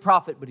a great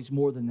prophet, but he's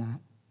more than that.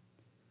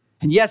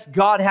 And yes,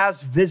 God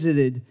has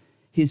visited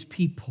his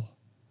people.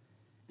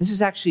 This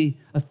is actually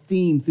a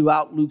theme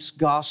throughout Luke's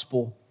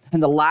gospel.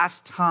 And the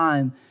last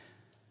time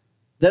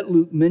that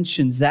Luke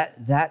mentions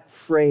that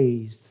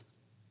phrase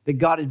that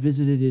God had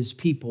visited his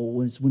people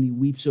was when he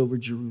weeps over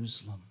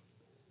Jerusalem.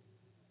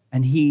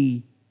 And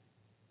he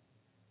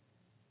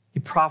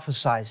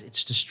prophesies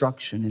its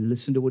destruction. And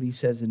listen to what he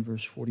says in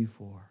verse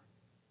 44.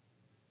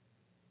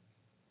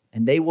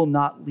 And they will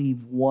not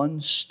leave one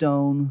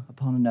stone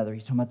upon another.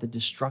 He's talking about the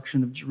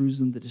destruction of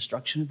Jerusalem, the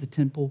destruction of the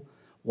temple.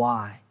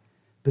 Why?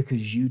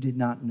 because you did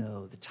not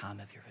know the time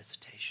of your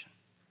visitation.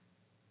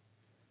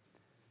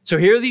 So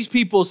here are these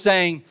people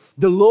saying,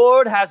 the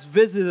Lord has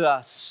visited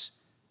us.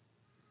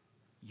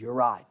 You're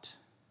right.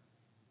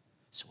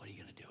 So what are you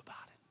going to do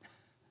about it?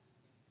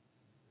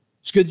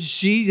 It's good to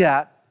see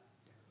that,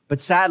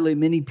 but sadly,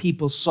 many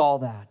people saw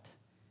that,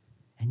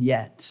 and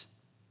yet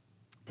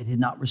they did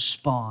not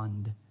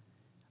respond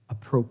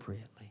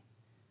appropriately.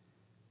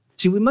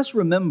 See, we must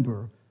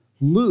remember,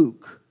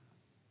 Luke,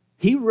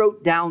 he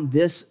wrote down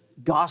this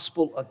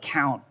gospel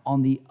account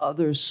on the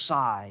other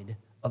side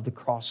of the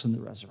cross and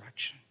the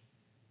resurrection.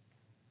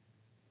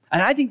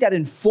 And I think that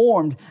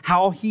informed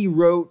how he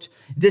wrote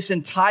this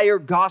entire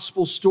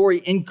gospel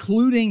story,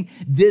 including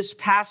this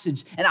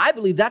passage. And I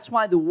believe that's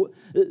why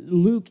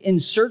Luke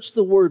inserts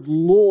the word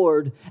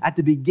Lord at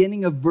the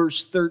beginning of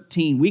verse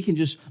 13. We can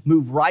just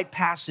move right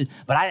past it,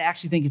 but I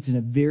actually think it's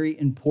a very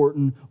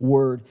important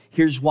word.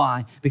 Here's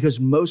why. Because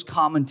most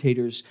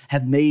commentators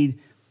have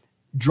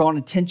drawn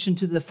attention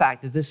to the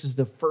fact that this is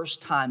the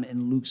first time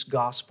in Luke's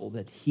gospel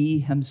that he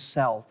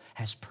himself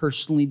has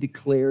personally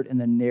declared in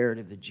the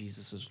narrative that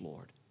Jesus is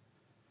Lord.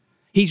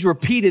 He's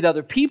repeated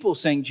other people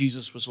saying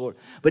Jesus was Lord.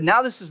 But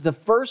now this is the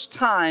first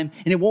time,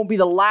 and it won't be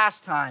the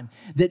last time,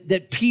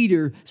 that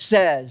Peter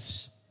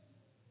says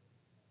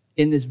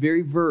in this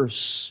very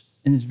verse,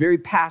 in this very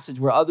passage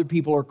where other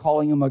people are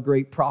calling him a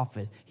great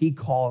prophet, he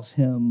calls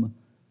him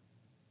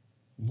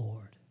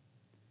Lord.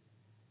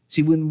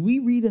 See, when we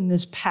read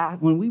this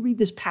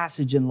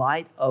passage in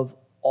light of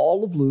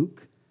all of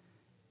Luke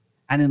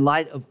and in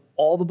light of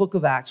all the book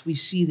of Acts, we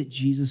see that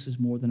Jesus is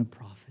more than a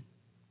prophet.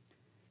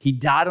 He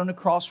died on the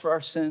cross for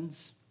our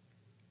sins.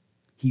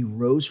 He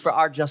rose for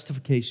our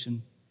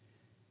justification.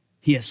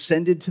 He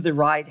ascended to the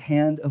right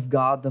hand of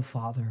God the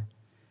Father.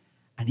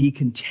 And he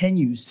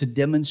continues to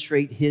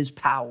demonstrate his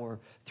power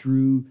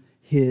through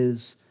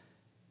his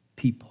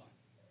people.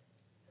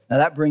 Now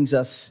that brings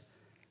us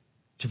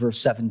to verse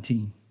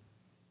 17.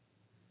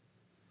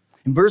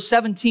 In verse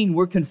 17,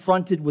 we're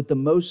confronted with the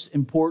most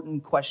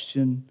important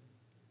question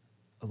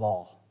of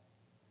all.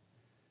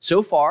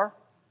 So far,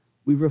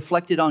 we've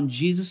reflected on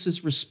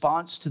Jesus'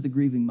 response to the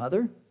grieving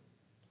mother.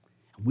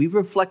 We've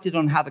reflected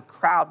on how the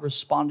crowd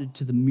responded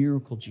to the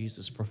miracle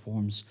Jesus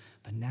performs.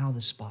 But now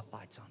the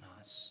spotlight's on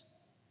us.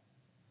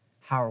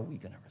 How are we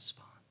going to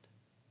respond?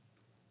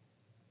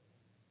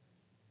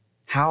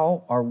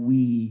 How are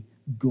we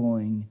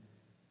going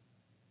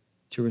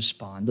to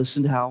respond?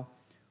 Listen to how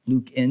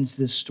Luke ends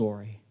this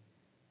story.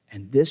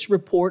 And this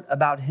report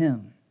about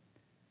him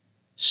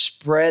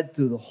spread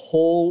through the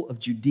whole of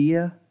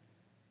Judea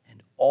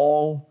and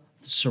all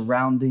the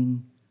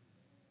surrounding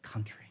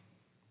country.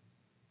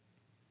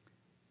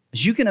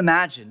 As you can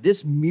imagine,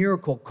 this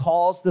miracle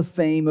caused the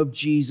fame of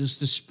Jesus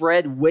to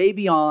spread way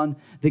beyond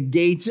the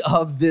gates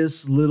of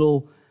this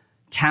little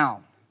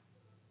town.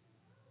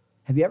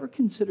 Have you ever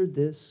considered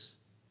this?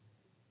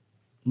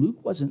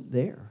 Luke wasn't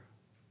there.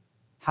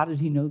 How did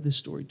he know this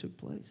story took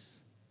place?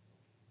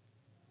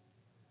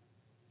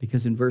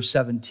 Because in verse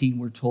 17,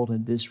 we're told,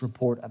 and this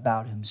report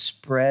about him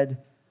spread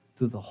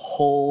through the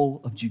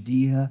whole of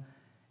Judea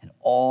and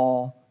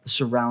all the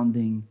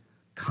surrounding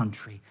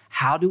country.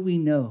 How do we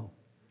know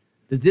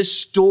that this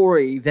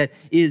story that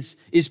is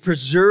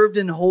preserved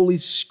in Holy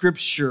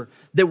Scripture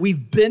that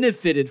we've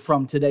benefited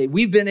from today,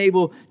 we've been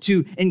able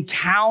to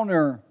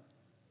encounter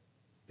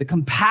the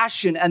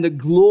compassion and the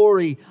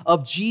glory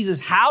of Jesus?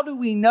 How do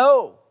we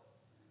know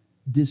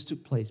this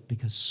took place?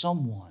 Because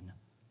someone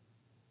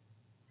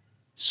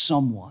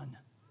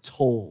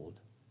told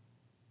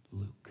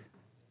Luke.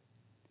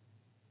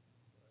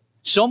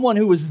 Someone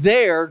who was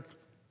there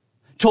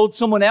told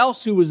someone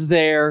else who was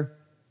there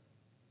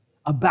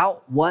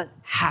about what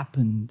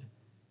happened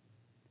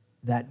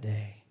that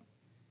day.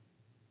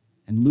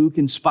 And Luke,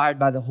 inspired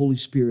by the Holy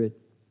Spirit,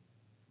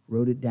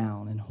 wrote it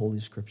down in Holy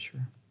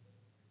Scripture.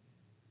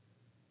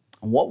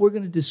 And what we're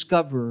going to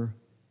discover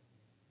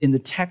in the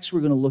text we're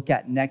going to look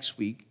at next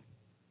week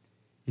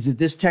is that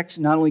this text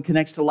not only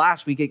connects to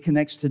last week, it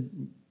connects to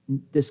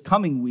this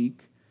coming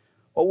week.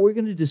 What we're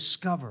going to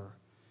discover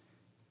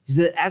is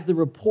that as the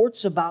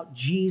reports about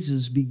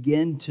Jesus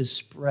begin to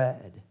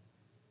spread,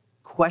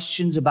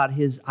 questions about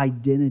his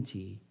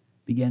identity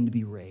began to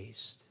be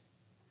raised.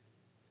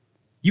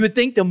 You would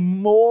think the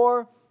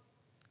more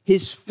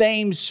his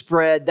fame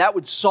spread, that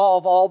would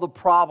solve all the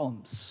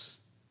problems.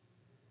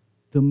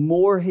 The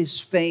more his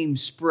fame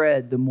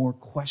spread, the more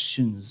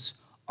questions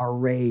are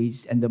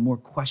raised and the more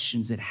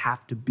questions that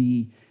have to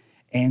be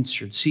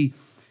answered. See,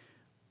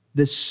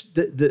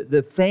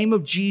 the fame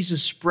of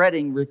Jesus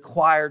spreading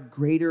required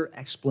greater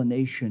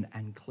explanation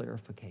and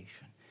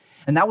clarification.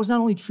 And that was not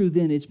only true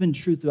then, it's been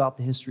true throughout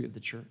the history of the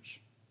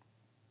church.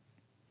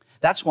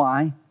 That's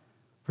why,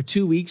 for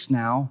 2 weeks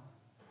now,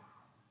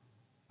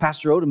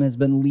 Pastor Odom has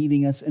been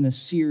leading us in a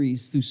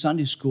series through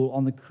Sunday school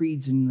on the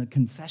creeds and the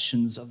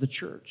confessions of the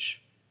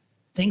church.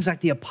 Things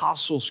like the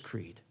Apostles'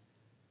 Creed,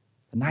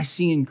 the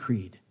Nicene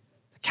Creed,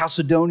 the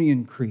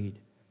Chalcedonian Creed.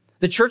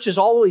 The church has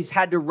always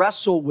had to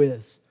wrestle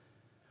with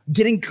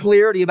getting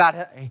clarity about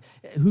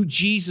who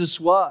Jesus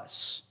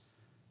was.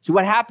 So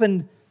what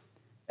happened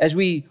as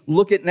we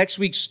look at next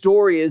week's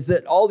story is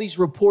that all these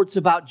reports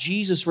about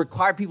Jesus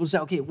require people to say,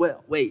 okay,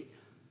 well, wait,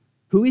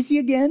 who is he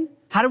again?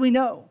 How do we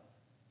know?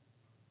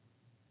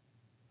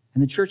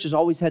 And the church has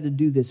always had to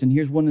do this. And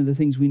here's one of the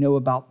things we know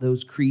about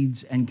those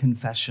creeds and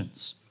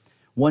confessions.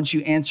 Once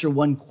you answer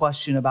one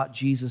question about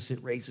Jesus,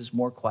 it raises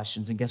more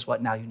questions. And guess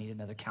what? Now you need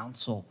another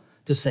council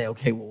to say,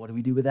 okay, well, what do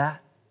we do with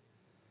that?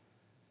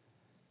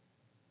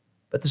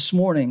 But this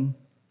morning,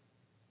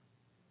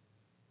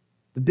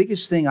 the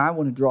biggest thing I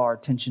want to draw our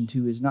attention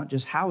to is not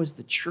just how is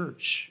the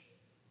church,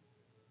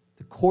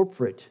 the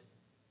corporate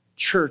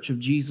church of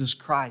Jesus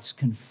Christ,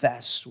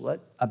 confessed what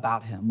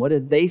about him? What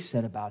had they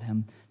said about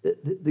him?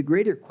 The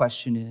greater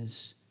question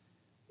is,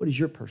 what is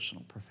your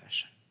personal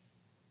profession?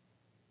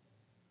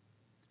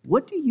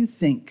 What do you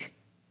think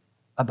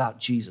about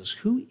Jesus?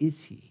 Who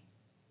is he?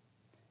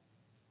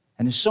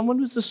 And if someone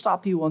was to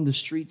stop you on the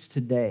streets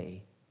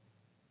today,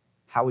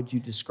 how would you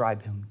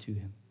describe him to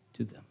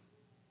them?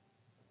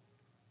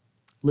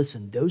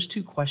 Listen, those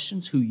two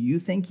questions, who you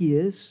think he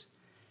is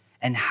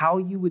and how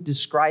you would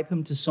describe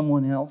him to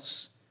someone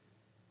else,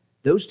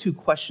 those two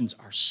questions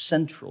are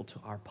central to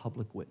our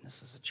public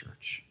witness as a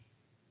church.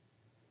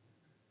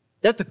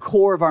 They're at the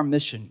core of our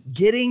mission,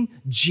 getting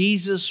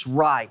Jesus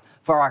right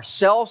for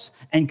ourselves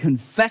and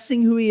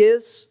confessing who he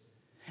is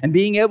and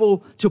being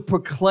able to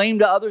proclaim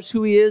to others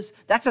who he is.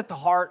 That's at the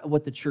heart of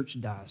what the church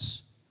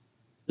does.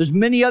 There's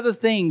many other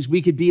things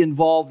we could be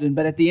involved in,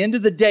 but at the end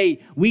of the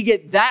day, we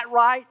get that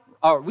right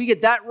or we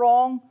get that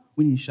wrong,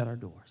 we need to shut our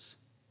doors.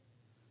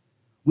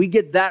 We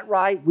get that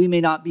right, we may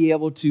not be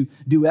able to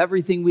do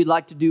everything we'd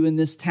like to do in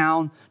this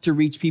town to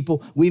reach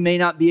people. We may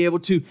not be able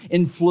to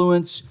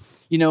influence,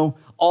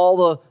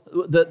 all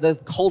the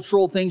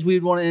cultural things we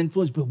would want to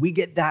influence, but we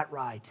get that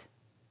right.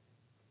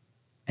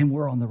 And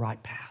we're on the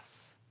right path.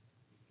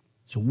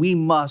 So we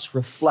must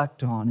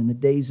reflect on in the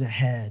days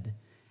ahead,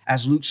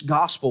 as Luke's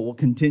gospel will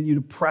continue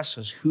to press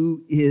us,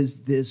 who is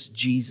this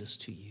Jesus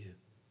to you?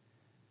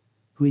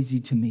 Who is he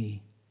to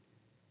me?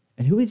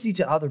 And who is he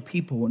to other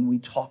people when we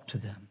talk to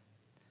them?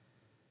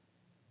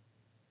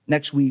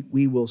 Next week,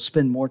 we will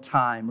spend more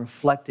time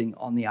reflecting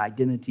on the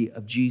identity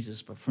of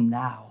Jesus. But from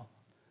now,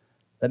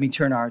 let me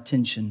turn our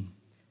attention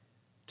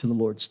to the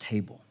Lord's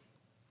table.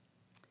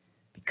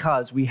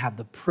 Because we have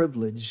the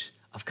privilege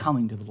of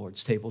coming to the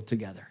Lord's table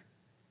together.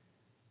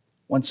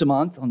 Once a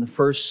month, on the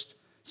first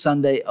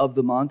Sunday of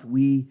the month,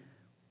 we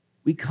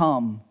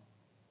come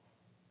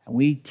and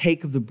we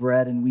take of the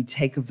bread and we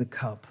take of the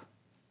cup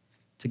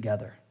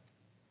together.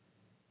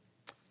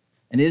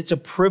 And it's a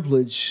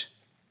privilege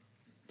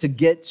to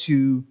get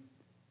to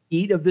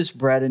eat of this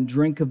bread and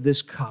drink of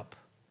this cup.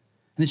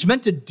 And it's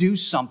meant to do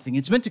something.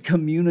 It's meant to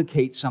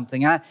communicate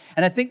something. And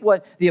I think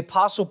what the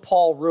Apostle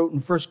Paul wrote in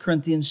 1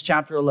 Corinthians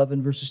chapter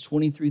 11, verses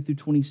 23 through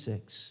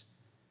 26,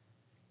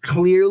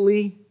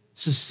 clearly,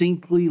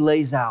 succinctly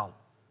lays out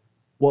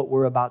what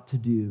we're about to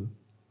do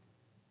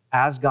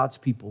as God's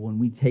people when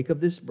we take of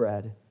this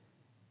bread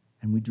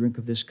and we drink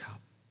of this cup.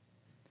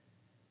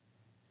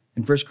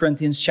 In 1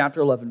 Corinthians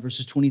chapter 11,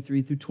 verses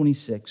 23 through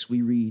 26,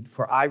 we read,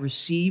 "For I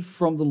received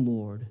from the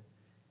Lord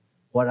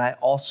what I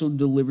also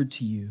delivered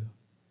to you,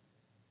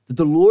 that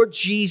the Lord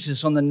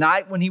Jesus, on the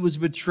night when he was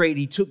betrayed,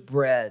 he took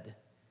bread.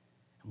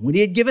 And when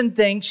he had given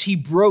thanks, he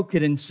broke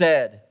it and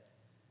said,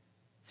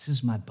 'This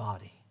is my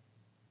body,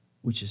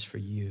 which is for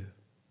you.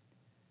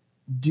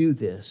 Do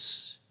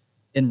this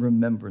in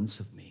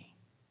remembrance of me.'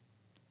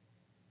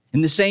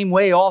 In the same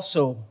way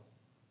also,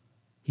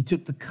 he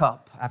took the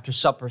cup after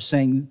supper,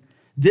 saying,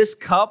 'This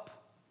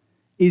cup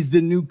is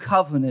the new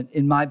covenant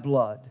in my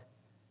blood.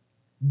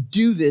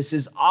 Do this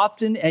as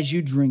often as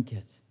you drink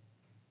it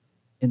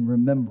in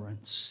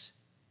remembrance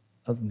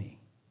of me.'"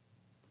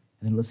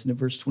 And then listen to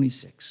verse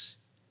 26.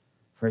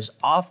 "For as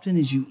often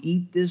as you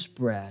eat this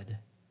bread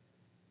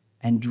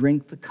and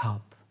drink the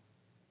cup,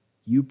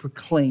 you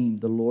proclaim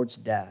the Lord's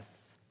death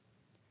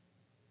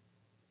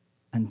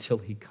until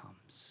he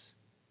comes."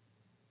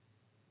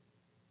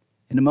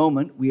 In a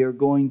moment, we are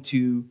going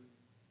to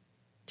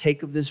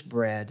take of this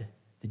bread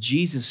that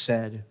Jesus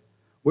said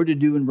we're to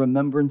do in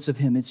remembrance of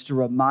him. It's to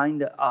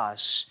remind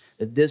us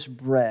that this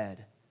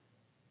bread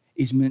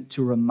is meant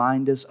to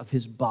remind us of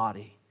his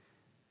body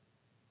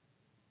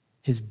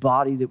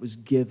that was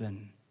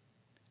given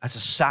as a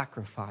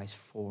sacrifice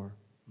for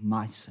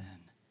my sin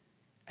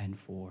and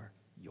for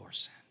your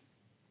sin.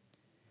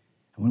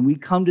 And when we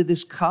come to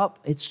this cup,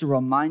 it's to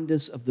remind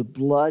us of the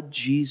blood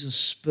Jesus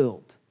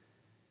spilled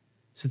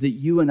so that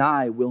you and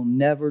I will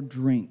never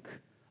drink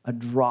a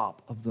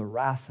drop of the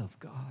wrath of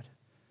God.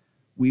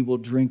 We will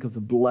drink of the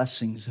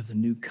blessings of the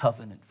new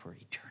covenant for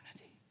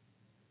eternity.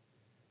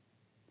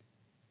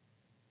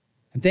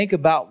 And think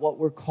about what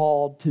we're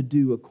called to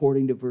do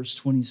according to verse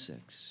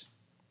 26.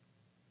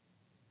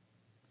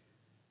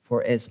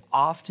 "For as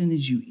often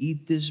as you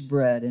eat this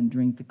bread and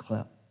drink the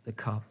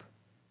cup,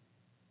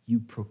 you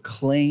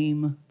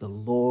proclaim the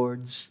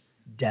Lord's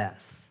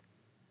death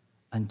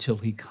until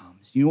he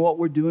comes." You know what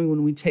we're doing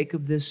when we take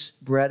of this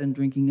bread and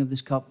drinking of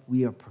this cup?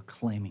 We are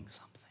proclaiming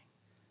something.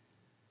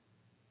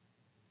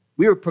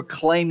 We are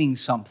proclaiming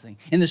something.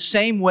 In the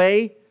same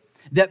way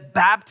that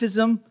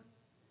baptism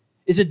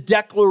is a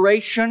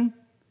declaration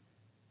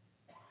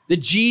that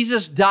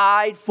Jesus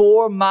died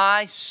for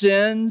my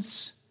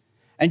sins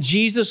and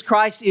Jesus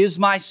Christ is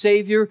my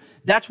Savior,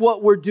 that's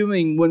what we're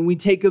doing when we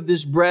take of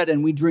this bread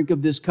and we drink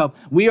of this cup.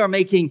 We are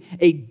making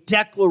a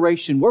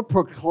declaration. We're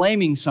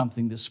proclaiming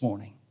something this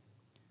morning.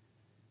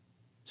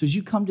 So as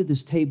you come to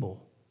this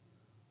table,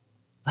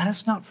 let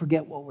us not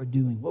forget what we're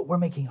doing. We're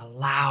making a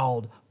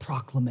loud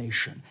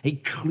proclamation, a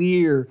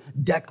clear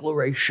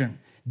declaration.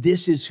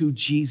 This is who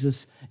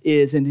Jesus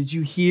is. And did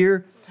you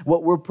hear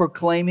what we're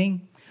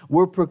proclaiming?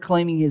 We're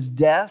proclaiming His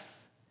death.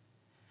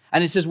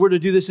 And it says we're to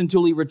do this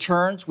until He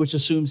returns, which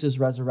assumes His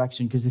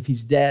resurrection, because if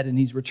He's dead and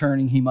He's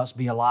returning, He must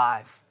be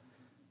alive.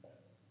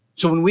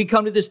 So when we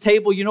come to this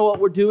table, you know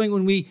what we're doing?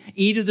 When we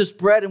eat of this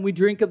bread and we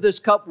drink of this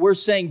cup, we're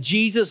saying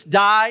Jesus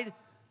died,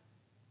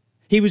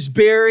 He was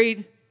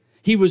buried,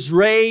 He was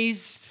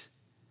raised,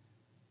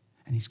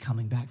 and He's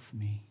coming back for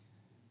me.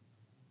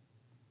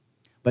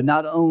 But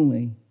not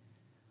only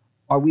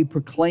are we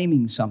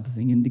proclaiming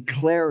something and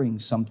declaring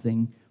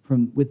something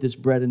with this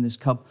bread and this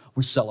cup,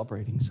 we're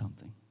celebrating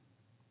something.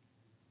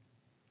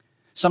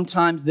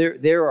 Sometimes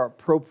there are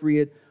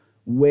appropriate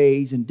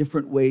ways and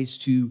different ways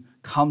to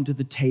come to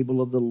the table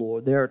of the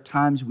Lord. There are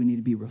times we need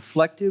to be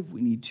reflective.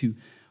 We need to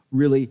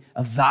really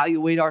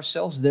evaluate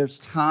ourselves. There's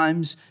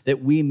times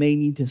that we may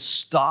need to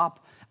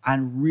stop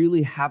and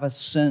really have a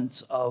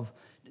sense of,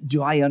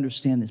 do I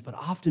understand this? But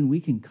often we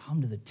can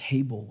come to the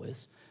table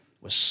with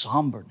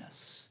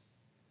somberness.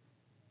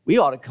 We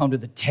ought to come to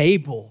the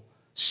table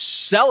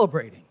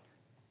celebrating.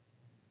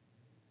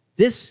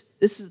 This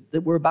is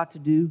that we're about to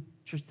do,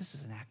 church, this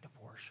is an act of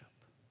worship.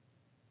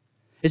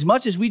 As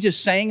much as we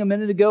just sang a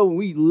minute ago and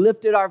we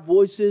lifted our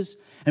voices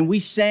and we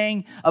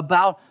sang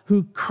about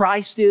who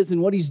Christ is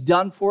and what He's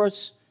done for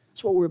us,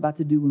 that's what we're about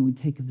to do when we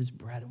take of this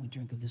bread and we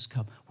drink of this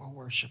cup. We're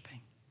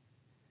worshiping.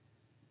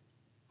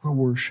 We're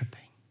worshiping.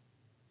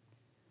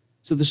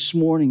 So this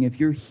morning, if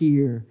you're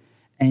here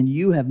and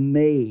you have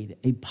made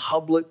a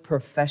public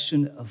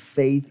profession of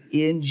faith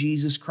in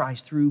Jesus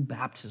Christ through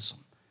baptism,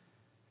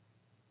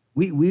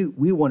 we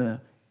want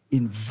to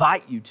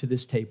invite you to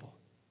this table.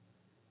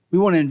 We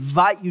want to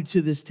invite you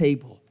to this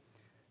table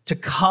to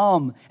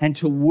come and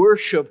to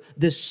worship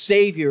this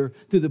Savior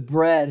through the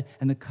bread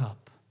and the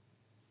cup.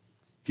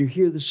 If you're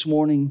here this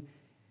morning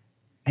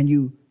and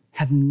you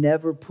have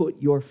never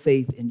put your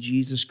faith in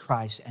Jesus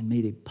Christ and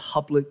made a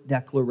public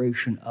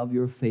declaration of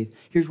your faith,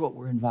 here's what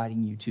we're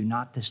inviting you to,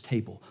 not this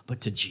table,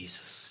 but to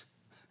Jesus.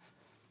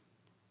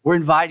 We're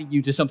inviting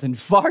you to something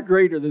far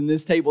greater than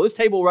this table. This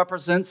table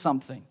represents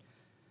something.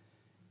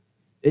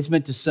 It's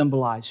meant to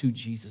symbolize who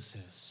Jesus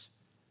is.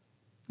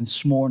 And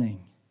this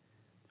morning,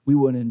 we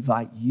want to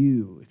invite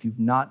you, if you've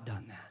not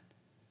done that,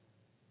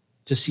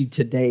 to see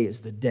today as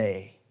the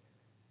day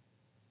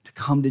to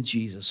come to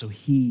Jesus so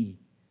He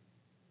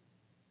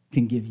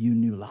can give you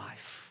new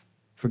life,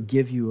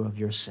 forgive you of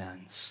your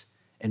sins,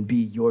 and be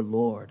your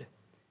Lord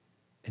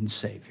and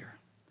Savior.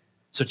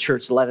 So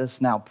church, let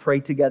us now pray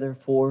together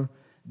for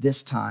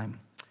this time,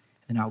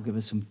 and I'll give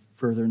us some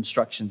further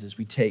instructions as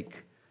we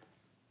take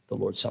the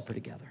Lord's Supper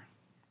together.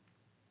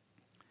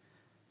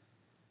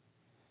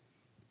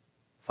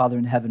 Father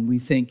in heaven, we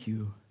thank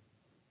you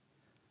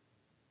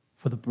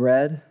for the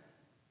bread.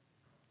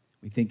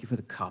 We thank you for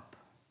the cup.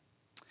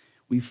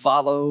 We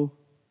follow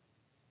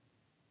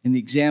in the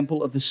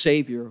example of the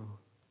Savior,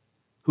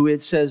 who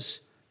it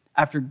says,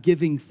 after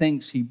giving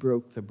thanks, He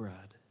broke the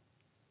bread.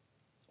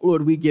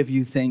 Lord, we give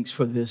you thanks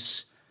for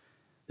this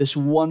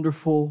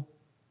wonderful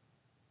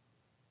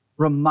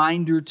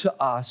reminder to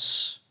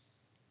us,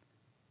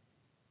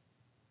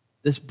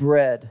 this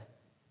bread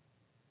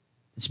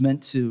that's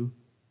meant to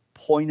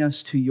point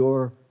us to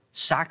your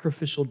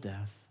sacrificial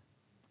death,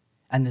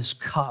 and this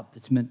cup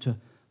that's meant to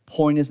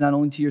point us not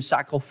only to your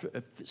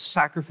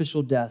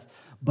sacrificial death,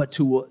 but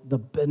to the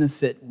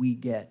benefit we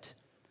get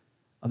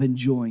of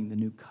enjoying the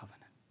new covenant.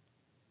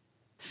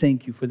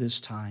 Thank you for this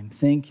time.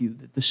 Thank you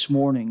that this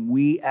morning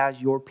we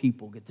as your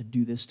people get to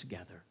do this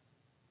together.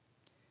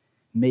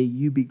 May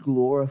you be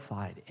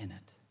glorified in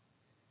it.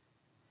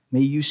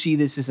 May you see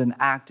this as an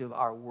act of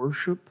our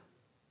worship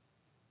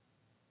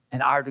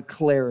and our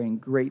declaring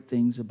great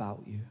things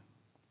about you.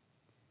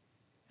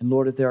 And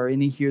Lord, if there are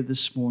any here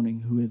this morning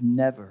who have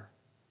never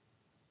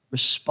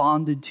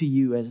responded to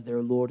you as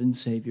their Lord and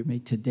Savior, may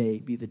today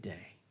be the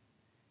day.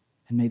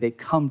 And may they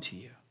come to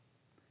you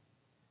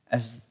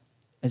as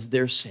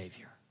their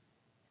Savior.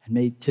 And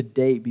may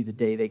today be the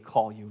day they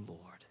call you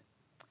Lord.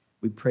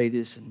 We pray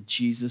this in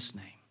Jesus'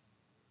 name.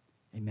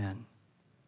 Amen.